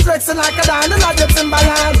sissy. Flexing like a diamond, like the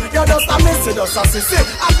Timberland. You're just a missy, just a sissy.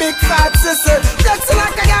 A big fat sissy. Flexing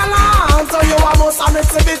like a gallant. So you a most a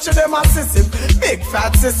missy bitch, you them a sissy. Big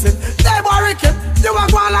fat sissy. They boy Ricky. You a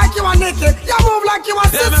go on like you a Nicky. You move like you a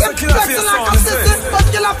sissy. Flexing like a sissy. But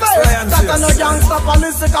Killaface. That a no gangsta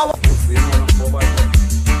policy.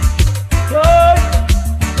 Good.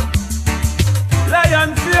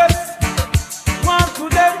 Lion face. One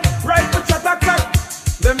to them. Right for chat.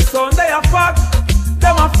 Them son they a fag.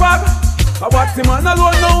 Them a fag. I watch him and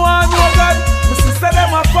alone no one no God. My sister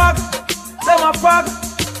them a fag. Them a fag.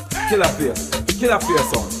 Killaface. Killaface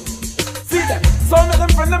sound. See them, some of them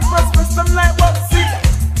from them press them like what? See them,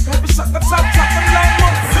 got me shot the chop them like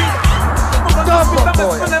what? See them,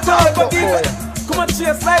 come on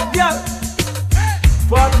chase like girl.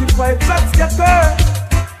 45 shots get her.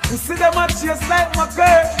 You see them a chase like my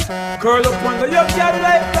girl. Curl up under your girl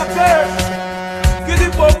like the girl. Give the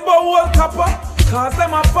bumbo whole copper, cause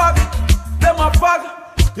them a fag, them a fag.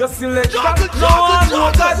 You select that, no one no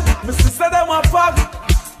God. Me sister them a fag.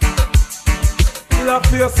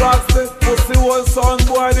 Killaface ask the pussy whole son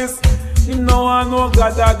boy this. Him no one know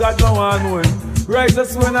God, God no one know him.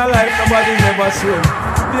 Righteous when I like, nobody never show him.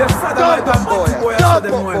 Be a sad like a boy, I saw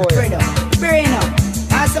them know him. Brain up.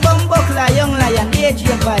 As a bumbuckler, young lion, DJ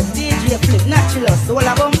vibes, DJ flip, naturalist, all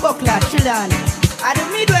a bumbuckler, chillin'. At the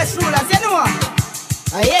Midwest rulers, you know what?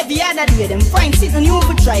 Every other day, them find sitting you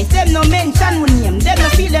for try. Them no mention with name, them no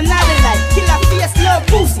feel them not like. Killaface love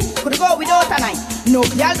pussy, could go without a night. No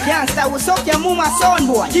girl can't start with suck your mama son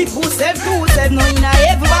boy. Keep yourself to yourself, no in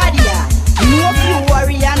everybody yeah. No few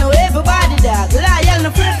warrior, no everybody dog. Lion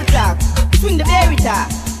no free to talk, swing the berry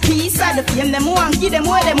talk. Peace of the fame, them want, give them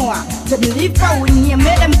where them want. To believe power in here,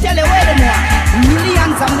 make them tell you where them want.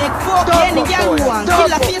 Millions and make 4K any gang want.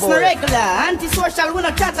 Killaface no regular, anti-social, we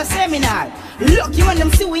no chat a seminar. Lucky when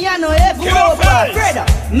them see we are no every over. Further,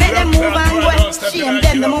 make them move and go. Shame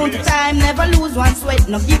them the amount of time, never lose one sweat.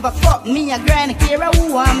 No give a fuck, me a grind, care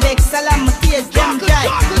who I'm big. Salam, my tears, jam dry.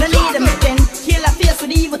 No need them again, Killaface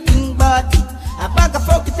with evil thing, but it. A bag of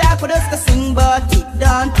folk talk with us to sing, but it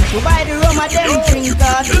don't. We buy the rum and them drink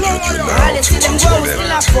us. All you see them go, we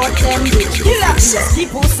still afford them. Killaface, keep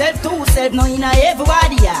yourself to yourself, no in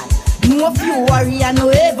everybody yard. No few warrior, no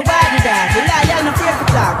everybody that. The lion no fear to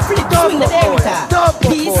talk. Flip swing the data.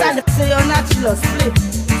 Peace and the say you're naturalist. Flip,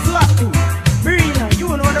 swap to. Marina, you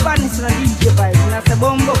know the badness in a DJ vibe. And I say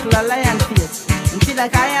bumbuckler, lion face. Until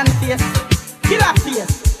like iron face. Killaface.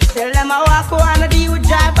 Tell them I walk on a deal with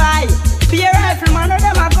drive-by. Be a rifleman or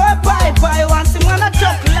them I go pie. Once them wanna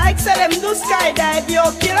chuck like say them do skydive. Yo,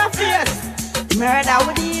 Killaface. Murder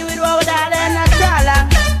with you with what that and a crawler.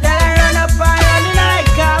 Tell her run up and run in like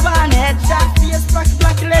carbon. Headshot face,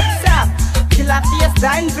 black left stop. Killaface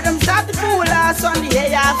dying for them start the fool last on the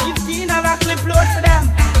AR-15 have a clip load for them.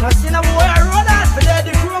 Now see no boy road out for them.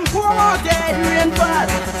 The groom come out there, the rain fall.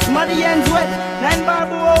 Smuddy ends wet, 9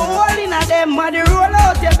 barbo hole in a them. Muddy roll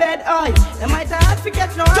out your bed, oi. They might have to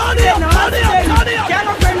get no accident, no accident. Can't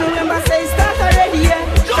no friend remember say start already, yeah.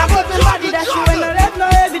 Stop up the body that you when no left no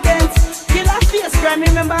evidence. Killaface crime,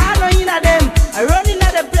 remember I know in a them. I run in a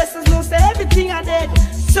the places, no say everything I did.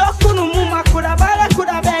 So kunu muma coulda bad,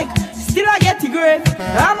 coulda beg. Still I get the grave,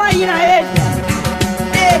 I'm a in a head.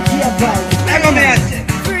 Hey, dear boy. Mega man.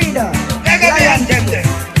 Freedom. Mega man, them.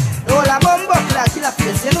 All a bumbuckler,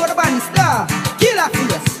 Killaface, you know the band star.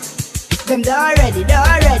 Killaface. Them they already.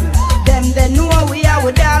 Them they know we are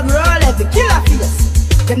with dog roll every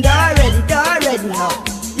Killaface. Them they already now.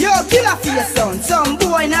 Yo, Killaface son, some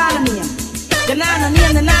boy nana name. The nana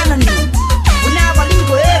name. We never leave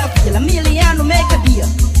go ever kill a million to make a deal.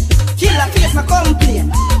 Killaface no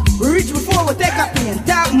complain. We reach before we take a plane.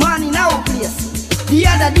 Talk money in our place. The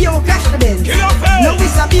other day we cash the Benz. Now we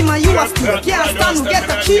sabi my you a steal. Can't stand to get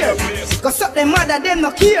a cheer. Cause up them mother them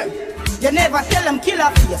no care. You never tell them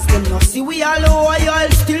Killaface. Them no see we all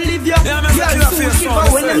loyal still live ya. You all soon shiver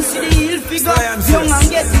when them see the hill figure. Young and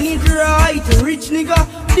getting it right. Rich nigga.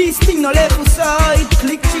 This thing no left side.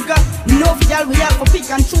 Click trigger. Enough y'all we have to pick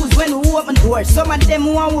and choose when we open doors. Some of them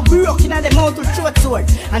want we broke in at them out to throat sword.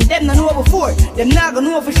 And them no know before. Them not gonna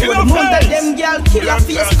know for sure. The month that them girl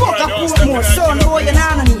Killaface fuck up put more. Son boy you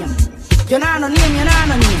nana name. You nana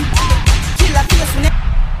name. Killaface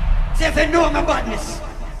name. Say if you know my badness.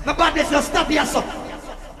 My badness no stop here so.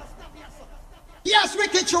 Yes,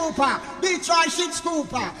 Ricky Trooper, Detroit shit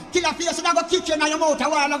scooper. Killaface, you go kick you in your mouth a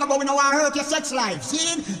while ago, but we don't want to hurt your sex life.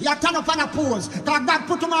 See? You turn up on a pose. Cause God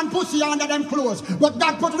put a man pussy under them clothes. But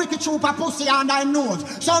God put Ricky Trooper pussy under him nose.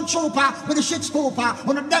 Some trooper with the shit scooper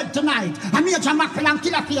on the dead tonight. A major Mackel and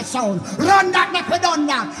Killaface sound. Run that, make we done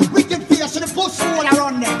that. Wicked face in the pussy hole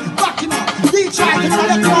around there. Back him up. Detroit, you know,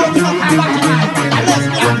 let's go him up and back him up. A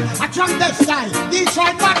lesbian, a transvestite.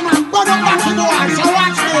 Detroit Batman, burn up back him up. So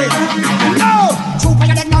watch this. No! Trooper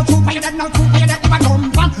you dead now, trooper you dead, you a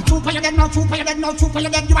dumb fan. Trooper you dead now, you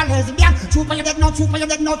a lesbian. Trooper you dead now, you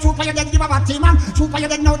a batty man. Trooper you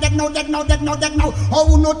dead now.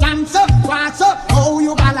 How no dance, pass, how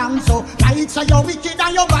you balance, tight say you're wicked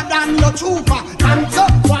and you're bad and you're trooper. Dance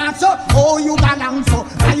up, what's up, oh you balance up.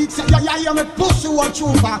 I say you're me pussy or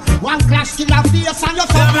trooper. One clash Killaface and you're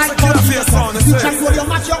so like Killaface. You can go you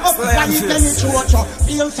mash you up like any church.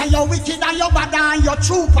 You say you're wicked and you're bad and you're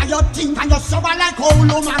trooper. You think and you're sober like old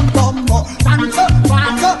man bumbo. Dance up,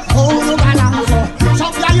 what's up, oh you balance up. So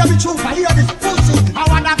you be trooper, hear this pussy. I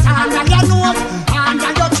want that under your nose,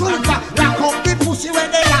 under your trooper. Lock up the pussy where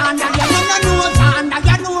they under your nose, under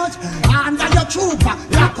your nose, under your trooper.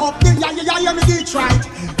 Lock up the yeah, me get right.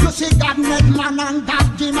 You see God made man and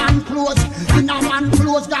God give man clothes. In a man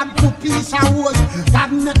clothes, God put piece of hose.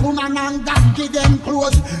 God make woman and God give them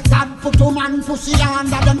clothes. God put a man pussy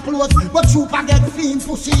under them clothes. But trooper get fiend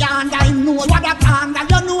pussy under him nose. What that under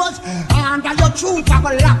your nose, under your trooper.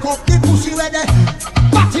 But lock up the pussy where they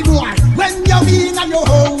batty boy. When you're in your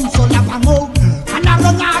home, so laugh a mouth. And I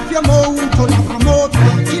run off your mouth, so laugh a mouth.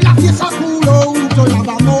 Killaface a cool out, so laugh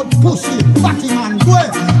a mouth. Pussy, batty man, boy,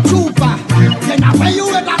 trooper. Then I pay you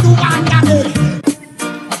ever do under me.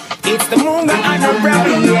 It's the Munga and the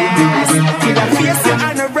rebel, yes. Killaface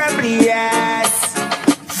and the rebel, yes.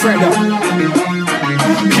 Fredo.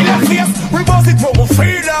 Killaface, we both it what we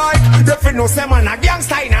feel like. If you know say man a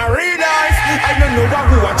gangsta in a real life, I don't know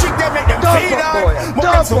who a chick they make them feel like. But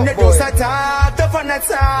that's when they do attack, tough and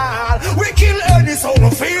that's all. We kill any so we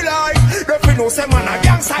feel like. If you know say man a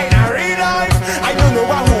gangsta in a real life, I don't know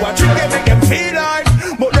who a chick they make them feel like.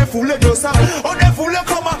 But they fool of yourself, or they fool of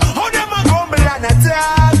come out, or them a grumble and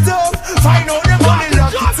attack tough. Find out them money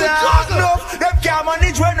lucky talk enough. Them can't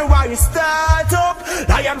manage when the wire start up.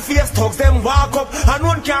 Lion face thugs them walk up, and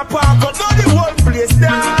one can't park up. Now the whole place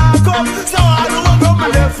dark up. So I don't want to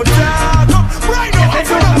left for dark up. Right now I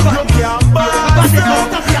feel like you can't blast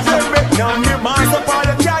up. They break down me mask up, all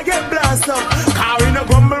the can't get blast up. Car in a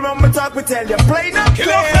grumble when we talk, we tell you play not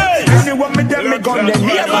play. If you want me then me gun then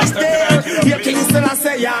never stay. You can still I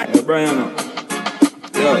say yeah. Brian,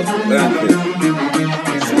 yo,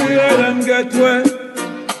 see them get wet.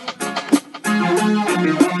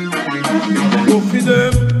 Go for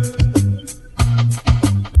them.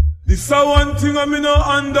 This is one thing I me no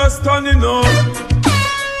understand, you know.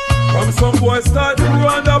 From some boys start to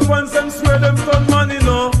run up and them swear them turn money, you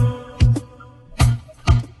know.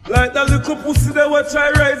 Like that little pussy they will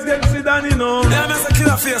try rise against it, and you know. Yeah, I'm a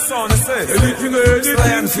Killaface sound, I say. Anything,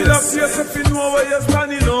 Killaface if you know where you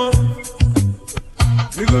stand, you know.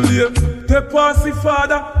 Nigga late, they pass the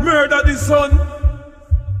father, murder the son.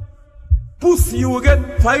 Pussy you will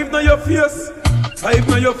get 5 on your face. 5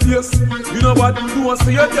 on your face. You know what? You want to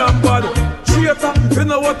say you're damn bad. Traitor, you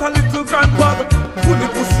know what a little grandfather. Put the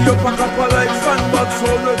pussy up and up like sandbags, so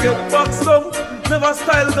you get boxed down. Never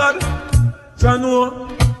style God. Jano,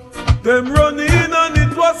 them running and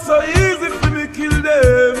it was so easy for me kill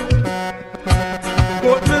them.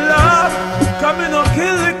 But me laugh, cause me no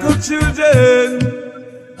kill little children.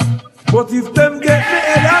 But if them get me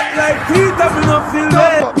head out like Peter, me no feel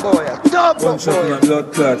them. One shot in my blood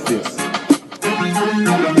clot face.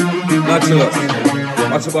 Naturalist,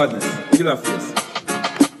 watch your badness, Killaface.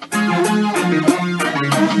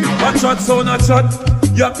 Watch out, sound a chat,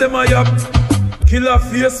 yap them a yap.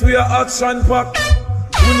 Killaface, we are action pack.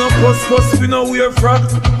 We no cuss, we no wear frack.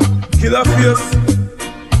 Killaface,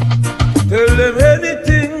 tell them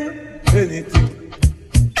anything.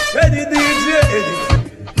 Any DJ, anything.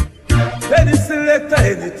 Any selector,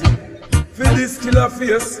 anything. For this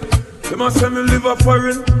Killaface, they must say me live a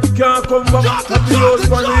foreign. Can't come back to the house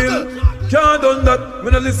for the hill. Can't done that.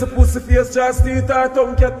 Me no listen pussy face, just eat her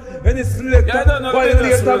tongue cat. Any selector,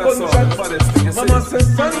 violate a gunshot. Mama says,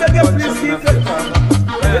 son, they get please keep it.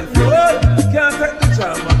 Can't take the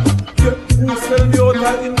charmer. Who sell me out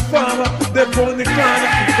an informer? They pound the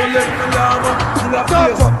corner, don't let me llama.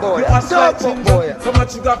 Killaface, you ask like ginger. Come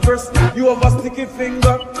at you got first, you have a sticky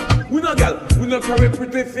finger. We no gal, we no carry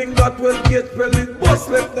pretty finger. 12 gate belly, bust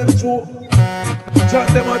left them through. Chat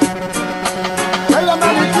them out. Tell them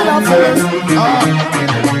that we Killaface.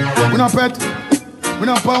 We no pet, we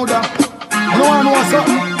no powder. We no want to know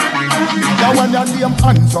something. That one that name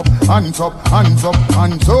hands up, hands up, hands up,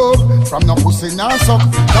 hands up. From no pussy now suck.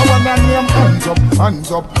 That one that name hands up,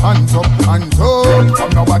 hands up, hands up, hands up. From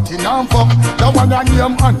no body now fuck. That one that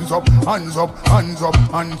name hands up, hands up, hands up,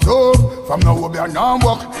 hands up. From no obeah now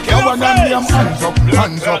walk. That one that name hands up,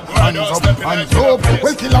 hands up, hands up, hands up.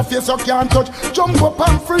 Well Killaface you can't touch. Jump up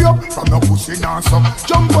and free up. From no pussy now suck.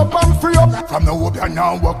 Jump up and free up. From no obeah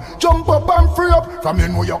now walk. Jump up and free up. From you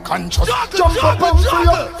know you're conscious. Jump up and free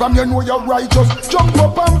up. From you know you're righteous. Jump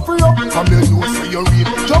up and free up. From you know say you read.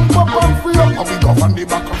 Jump up and free up. And we go from the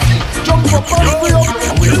back of you. Jump up and free up.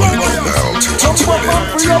 And we go from the Jump up and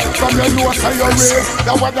free up from your nose and your race.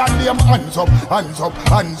 That one that name hands up, hands up,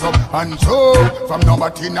 hands up, hands up. From number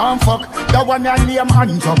 10 and fuck. That one that name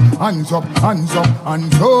hands up, hands up, hands up,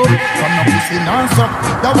 hands up. From no pussy and suck.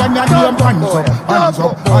 That one that name hands up, hands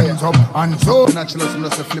up, hands up, hands up. Natural, so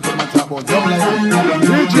let's flip up my top about double lion.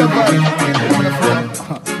 DJ vibe.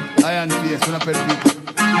 Iron face, when I pet people.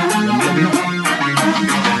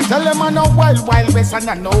 Tell them I know wild west and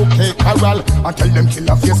I know K-Carol. And tell them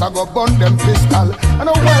Killaface I go burn them pistol. I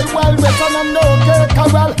know wild west and I know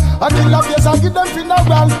K-Carol. And Killaface I give them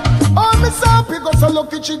funeral. Oh, Miss Happy go so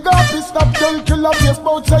lucky chigapi. Stop tell Killaface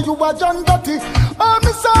bout say you a John Gotti. Oh,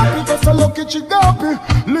 Miss Happy go so lucky chigapi.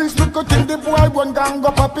 Least look at the boy one gang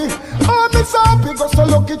go papi. Oh, Miss Happy go so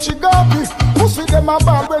lucky chigapi. Pussy them a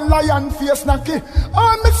ball when lion face knocky.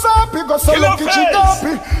 Oh, Miss Happy go so lucky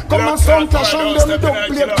chigapi. Come on some cash on them don't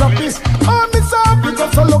play crappy. Oh, Miss Happy go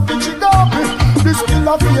so lucky chigapi. This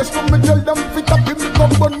Killaface come me tell them fit up him go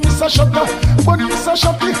bun Mr. Shutter. Bun Mr.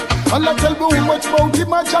 Shotty. And I tell me how much about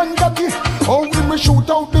him a John Gotti. How we me shoot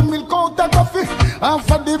out the milk out the coffee. And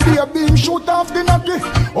for the baby him shoot off the natty.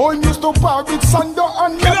 Oh, him used to par with Sando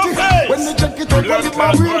and Natty. When they check it out on the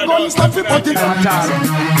bar, we'll go and stuff it, but it's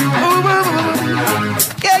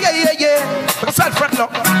Yeah. Self front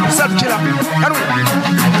lock, self killer.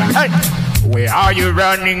 Hey. Where are you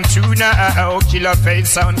running to now? Killaface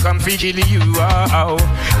sound come fi kill you. Oh.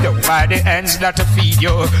 Don't buy the ends that to feed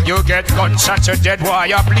you. You get gunshot, you're dead while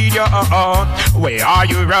you bleed you. Where are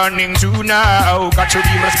you running to now? Got to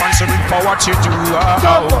be responsible for what you do.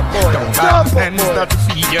 Don't buy the ends that to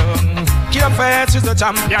feed you. Killaface is the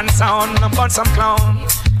champion sound. I'm on some clown.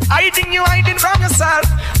 Hiding from yourself.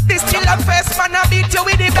 This Killaface man I beat you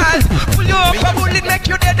with the belt. Pull you up a bullet, make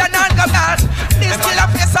you dead and all go bad. This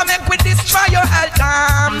Killaface I make with destroy your health.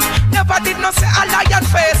 Never did not say a lion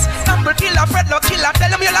face. Number killer, Fred low killer,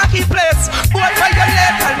 tell them you lucky place. Boy where you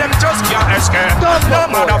late, tell them just can't escape.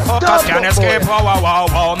 No motherfuckers can escape.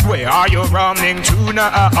 Wow. Where are you running to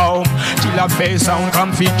now? Killaface sound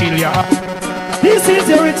come fi kill ya. This is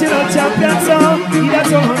the original champion sound.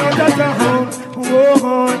 That's a home.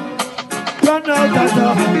 Whoa, run out of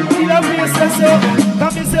the Killaface says so.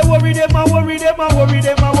 Come and say worry them,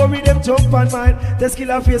 jump on mine. This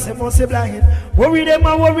Killaface they must say blind. Worry them,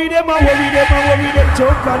 jump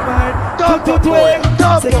on mine.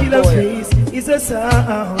 Say Killaface is a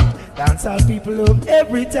sound. Dance all people love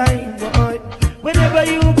every time, boy. Whenever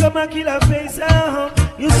you come and Killaface sound,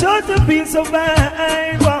 you sure to feel so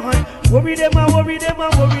fine, boy. Worry them, jump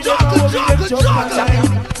on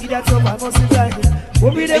mine. That's how I must be blind.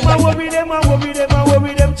 Worry them,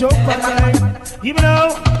 jump on mine. Even now,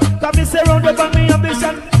 come and surround up on me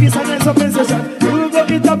ambition. Peace and nice compensation. You will go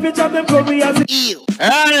eat up each of them, go me as a eel.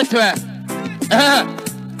 That's right.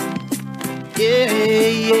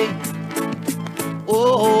 Yeah.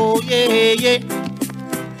 Oh, yeah.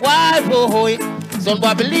 Why, boy? Some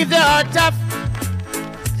boy believe they are tough.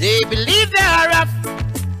 They believe they are rough.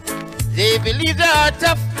 They believe they are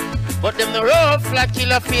tough. But them the rough like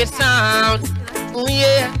Killaface sound. Oh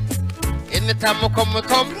yeah. In the time we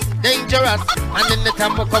come dangerous. And in the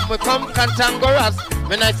time we come cantankerous.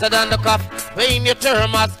 When I sit on the cup, we in your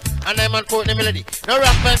thermos. And I'm on quote the melody. No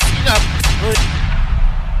rock man sing up.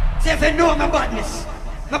 Say if you know my badness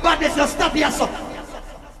will stop you so.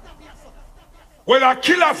 Well, a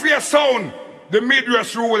Killaface sound, the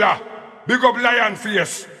Midwest ruler. Big up Lion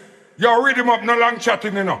Face. You read him up, no long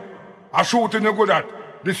chatting, you know. I shooting you good at.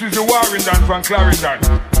 This is the Warrington from Clarendon.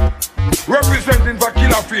 Representing for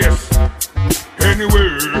Killaface.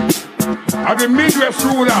 Anyway, I'm the Midwest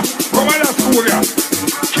ruler from another school here.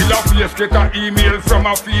 Killaface get an email from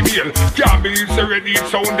a female. Can't believe she ready it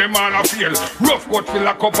sound them on a feel. Rough cut fill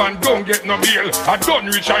a cup and don't get no bail. I don't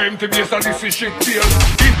reach a MTV so this is shit deal.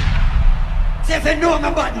 Say if you know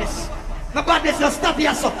my badness will stop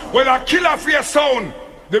you so. Well, a Killaface sound,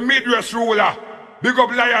 the Midwest ruler. Big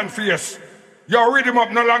up Lion Face. You read him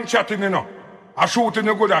up, no long chatting, you know. I shooting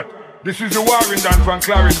you good at. This is the Warrington from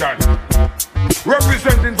Clarendon.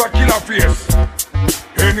 Representing for Killaface.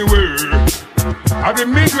 Anyway, I'm the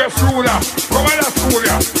Midwest ruler from another school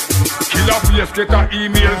here. Killaface get an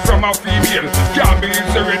email from a female. Can't believe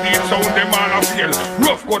she ready it sound them on a feel.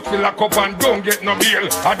 Rough cut fill a cup and don't get no bail.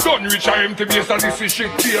 I don't reach a MTV so this is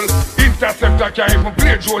shit deal. Interceptor can't even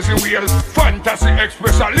play Josie Whale. Fantasy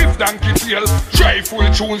Express a lift donkey tail. Try full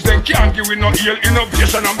tunes then can't give it no heel.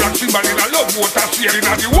 Innovation and black symbol in a love water sail. In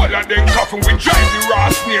a the whole of them coffin we drive the raw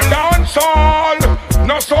snail. Dance all,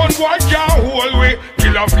 no sound boy can't hold we.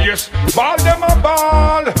 Killaface, ball them a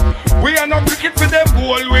ball. We are not cricket for them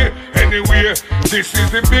ball we. Anyway, this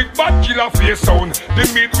is the big bad Killaface sound. The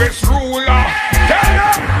Midwest ruler. Tell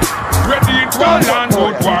them, ready one land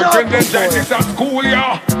out war. When them time it's at school,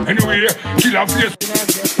 yeah. Anyway, Killaface.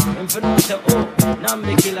 Them for know say, oh,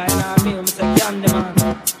 Nambi killer in our meal, Mr. Candyman.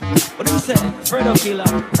 What do you say? Fredo killer.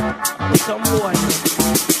 I'm some boy.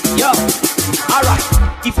 Yo, alright.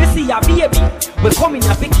 If you see a baby, we coming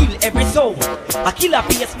up to kill every soul. A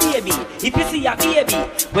Killaface baby. If you see a baby,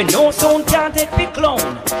 when no sound can't take the clown.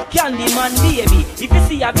 Candyman baby. If you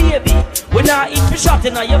see a baby, we not eat for shot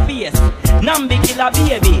in your face. Nambi killer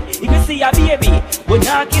baby. If you see a baby, we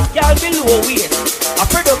not kiss girl below waist. A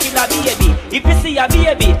Fredo killer baby. If you see a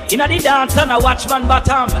baby, inna the dance and a watchman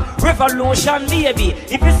bottom. Revolution baby.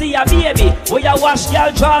 If you see a baby, we a wash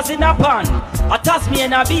girl draws in a pan. A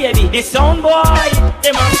Tasmanian a baby. The sound boy,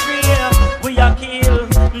 them a stray. We a kill,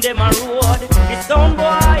 them a road. The sound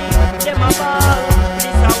boy, them a ball.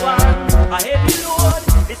 This a one, a heavy load.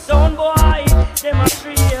 The sound boy, them a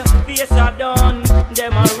stray. Face a done,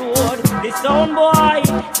 them a road. The sound boy,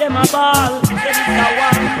 them a ball. This a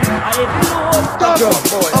one, a heavy load.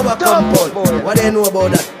 Our compound, what they know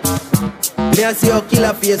about that? Me and see your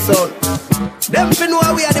Killaface sound. Them fi know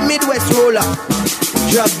we are the Midwest roller.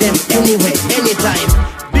 Drop them anywhere, anytime.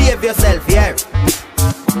 Behave yourself, yeah.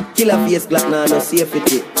 Killaface Glock now no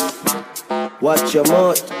safety. Watch your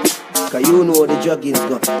mouth, cause you know the jugging's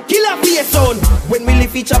gone. Killaface sound, when we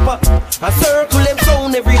lift each other. A circle them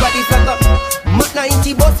sound, everybody flat up. Mac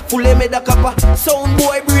 90 bus, full them head a copper. Sound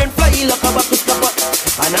boy brain fly like a back to stopper.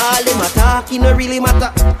 And all them attack, no really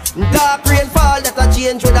matter. Dark rainfall that a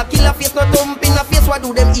change with a Killaface no thump in a face. What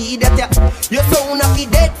do them eat that ya? Your sound of the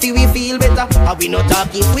dead, feel we feel better. And we not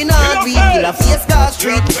talk if we not weak. Killaface car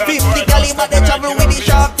street, 50 caliber they travel with the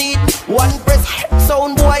sharp teeth. One press,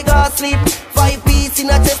 sound boy got sleep. 5 piece in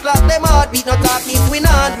a chest like them heartbeat. Not talk if we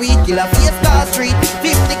not weak. Killaface car street,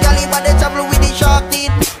 50 caliber they travel with the sharp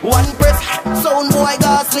teeth. One press, sound boy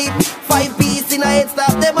got sleep. 5 piece in a head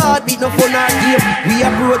stop them heartbeat. No fun or game. We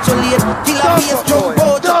approach a lane. Killaface jump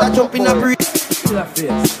out, just a jump in a breeze.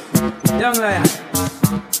 Killaface, young lion.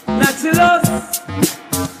 Naturals.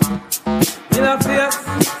 Killaface,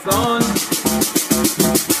 son.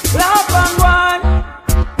 Laugh and one.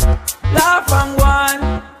 Laugh and one.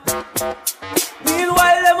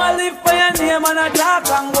 Meanwhile, them a live for your name and a talk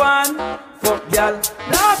and one. Fuck y'all.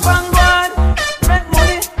 Laugh and one. Make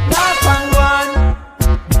money. Laugh and one.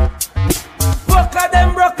 Fuck of them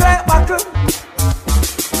broke like buckle.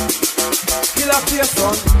 Killaface,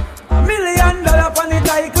 son. $1 million on the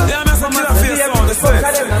title. Yeah, man, some Killaface on the fuck of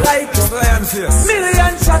them like it.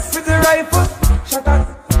 Million shots for the rifle. Shot at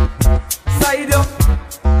side up.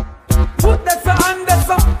 Put that for under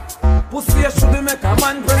some. Pussy should make a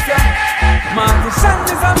man press ya. Marty Shand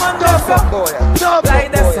is a man dresser.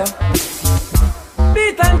 Like that sir.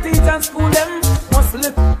 Beat and teach and school them. Must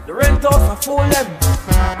live the rent house a fool them.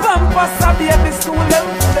 Pampers a baby school them.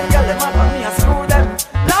 Them girl them up and me a screw them.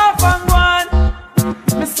 Laugh and go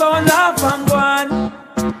on. Me son laugh and go on.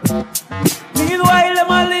 Meanwhile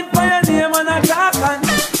them a live for your name and a talk and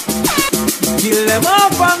kill them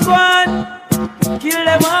off and go on. Kill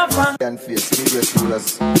them off and face, Midwest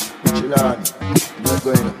rulers. Chill on. What's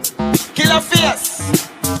going on? Killaface.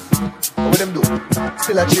 What them do?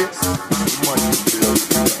 Still a chase?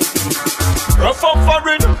 Rough up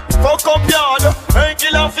foreign, fuck up yard. Ain't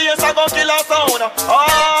Killaface, I go kill a sound.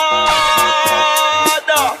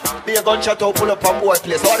 Be a gunshot out, pull up a boy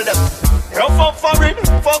place. All of them. Rough up foreign,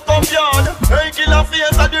 fuck up yard. Ain't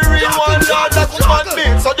Killaface, I the real one. Lord, that woman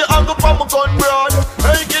beat. So the angle from my gun broad.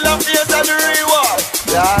 Ain't Killaface, I the real one.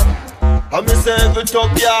 Lord, I'm a serving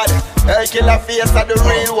top yard. Hey, Killaface are the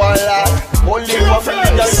real one, lad. Only one for me,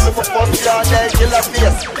 that's the first yard. Hey,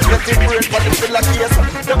 Killaface, get it real for the Killaface.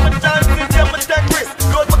 Them a dance with them a take risk.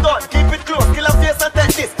 Load my gun, keep it close. Killaface and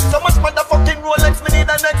take this. So much motherfucking Rolex, me need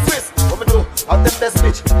a next twist. What me do? Have them best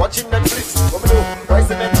bitch, watching Netflix. What me do? Rise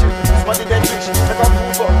the mention, this money then rich. Never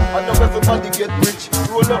move up, I know everybody get rich.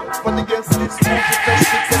 Roll up, but against this. Move to fresh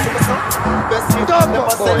six, yes, my son. Best hit, never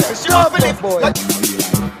selfish. You want to live like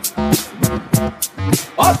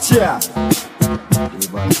up here.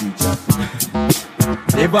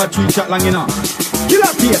 Never tree chat long enough.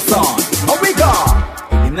 Killaface on. How we go?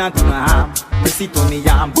 Him not to my arm. Press it on me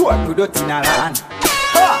arm. Boy, put it in a land.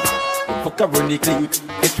 Ha! Fuck around the clique.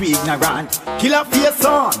 Get we ignorant. Killaface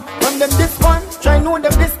on. From them this one. Try know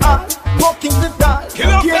them this hard. Fucking the doll.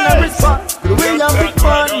 Can't respond. The way I'm big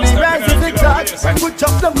man. Me rise in the clock. Put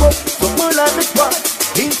up the mouth. So more like big man.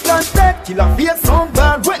 Instant step. Killaface on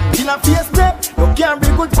bad. When Killaface step. You can't be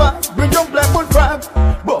good for. Bring jump like bullfrog.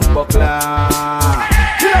 Bumbo clap.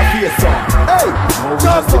 Killaface on. Hey. No, we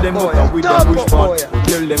just Tell them out with the bush man.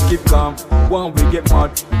 Tell them keep calm. One we get mad,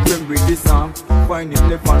 when we this song. Find him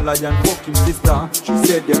left and lion, fuck him sister. She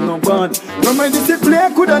said them no bad. Remember this play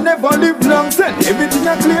coulda never live long. Said everything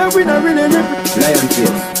I clear, we not really live. Lion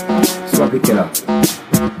face, Swap Killer,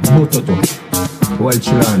 Mototo, Wild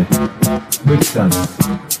Chilane, Brixton,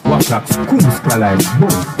 Wakax, Kumska Live,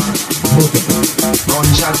 Mototo.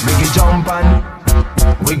 Gunshots, biggie jump on.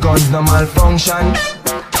 We guns no malfunction.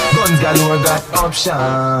 Guns galore got option.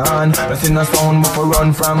 Nothing a sound but for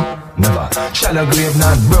run from. Never. Shallow grave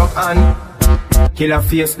not broke on.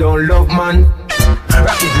 Killaface don't love man.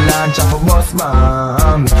 Rocket launcher for bus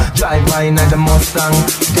bombs. Drive by in the Mustang.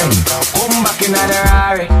 Then come back in the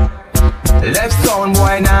Rari. Left sound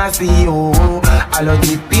boy nasty you. I love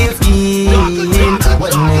the peel scheme.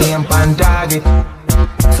 When name pan target.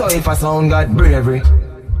 So if a sound got bravery,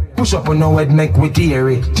 push up on no head make we tear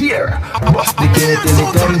it. Tear. Bust the gate till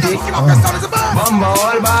it empty. Bamba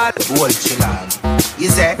all bad. Old chillin'. You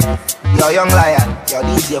say, yo young lion, yo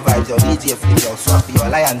DJ vibes, yo DJ flip, yo swap, yo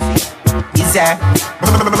lion feel. You say,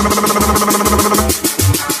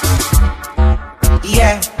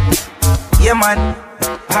 yeah man.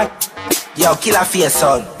 Yo Killaface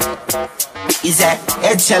son. You say,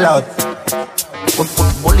 head shell out. Put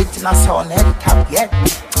bullet in a sound head tap, yeah.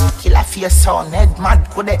 Killaface sound head mad,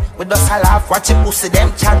 could they? We just a laugh, watch it pussy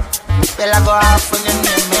them chat. Bella go off when your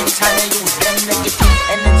name mention, you use them negative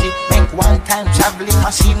energy. Make one time traveling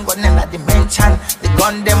machine gun in a dimension. The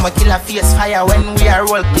gun them a Killaface fire when we are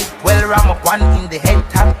roll clip. Well ram up one in the head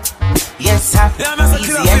tap. Yes sir,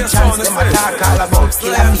 easy entrance, them a talk all about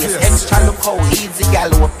Killaface. Extra look how easy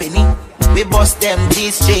gal open it. We bust them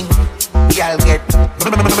G-string, gal get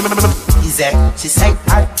easy. She say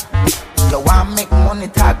hot. You want make money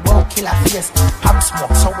talk about Killaface. Pop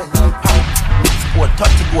smoke so we need pop. Score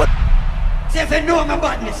 30 goal. Say if you know my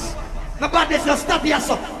badness no stop here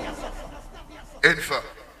so. Info.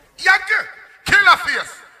 Yankee,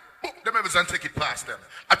 Killaface. Book them everything and take it past them.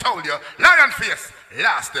 I told you, lion face,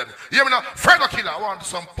 last them. You hear me now? Fredo Killer, I want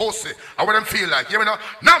some pussy. I want them feel like. You hear me now?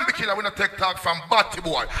 Nambi Killer, we not take talk from Batty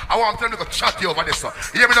Boy. I want them to go chat you over this. You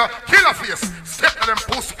hear me now? Killaface, step to them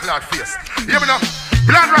pussy clad face. You hear me now?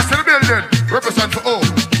 Blind Rest in the building, represent for all.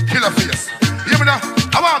 Killaface. You hear me now?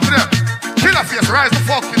 I want them. Killaface, rise the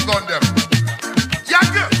fucking gun them. Yeah,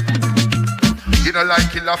 good. You know like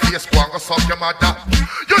Killaface, go and go suck your mother.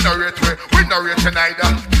 You know rate we no rate you neither.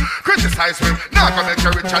 Criticize me, now gonna make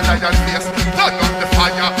you rich and lion face. Turn up the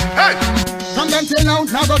fire, hey! From them till now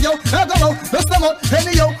go yo, bust them out,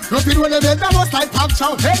 hey yo. Nothing when they make them most like pop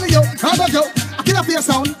chow, hey yo, now go yo. I Killaface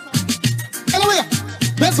sound. Anyway,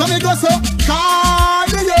 that's when it goes so.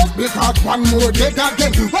 Cardiac, because one more day that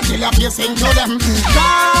them, what Killaface sing to them.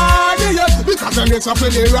 Cardiac, because they mix up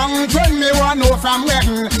with the wrong friend, me want know from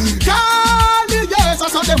when. Yes, I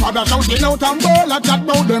saw them other shouting out and ball at that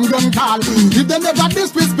about them gun call. If them never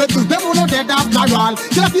disrespect, them who know dead after all.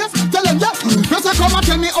 Killaface, tell them yeah. First I come and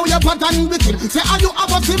tell me how you pattern wicked. Say are you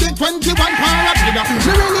about to be 21 parapid?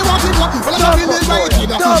 Me really want it, but I'm not really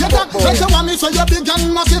rated. You talk like you want me so you big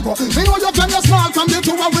and massive. Me know you claim you small from the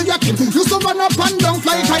two with your kid. You still run up and down,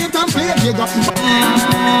 fly tight and play big.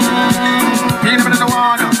 You never know the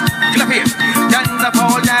one. Killaface, dance up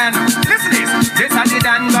all down. Listen this is the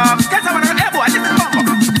dance up. Get someone on air boy.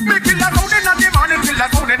 Me kill a sound in the morning, kill a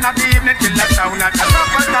sound in the evening, kill a sound at the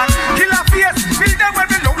top of that. Killaface, kill them when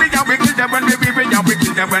we lonely and we kill them when we weary and we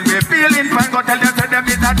kill them when we feeling fine. Go tell them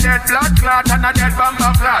it's a dead blood clot and a dead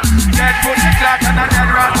bumper clot. Dead pussy clot and a dead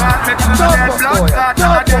rat clot. It's a dead blood clot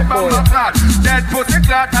and a dead bumper clot. Dead pussy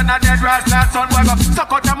clot and a dead rat clot. Son whoever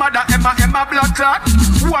suck out your mother, Emma blood clot.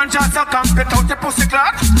 One just suck and spit out the pussy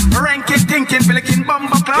clot. Ranking, thinking, billicking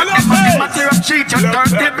bumper clot. Emma tear up cheat, you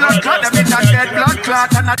dirty blood clot. Them it's a dead blood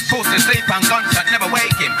clot and a pussy sleep and gunshot never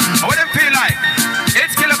wake him. What them feel like?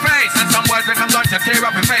 It's Killaface and some boys become gunshot tear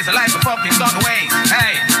up your face. A life of fucking gone away.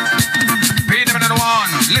 Hey, be never the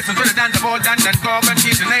one. Listen to the dance of all dance and go and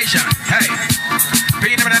keep the nation. Hey,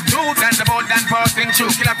 be never the two dance of all dance passing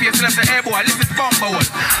through. Killaface left the air boy. Listen to Bumble.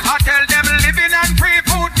 I tell them living and free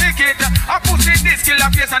food ticket. I pussy this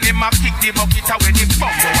Killaface and him a kick the bucket away the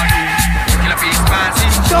Bumble. Killaface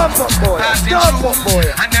passing through.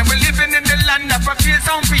 And then we're living in the land of a kill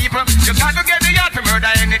some people. You got to get the yard to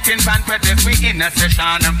murder anything fan prejudice. We in a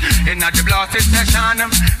session, in a the blasted session.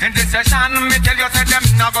 In this session, me tell you say them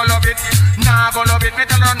not go love it, not go love it. Me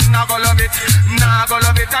tell you not go love it, not go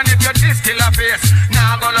love it. And if you this Killaface,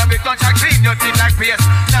 not go love it. Don't you clean your teeth like paste,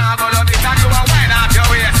 not go love it. And you are wine off your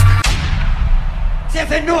waist. Say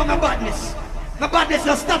if you know my badness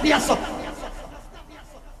no stop here so.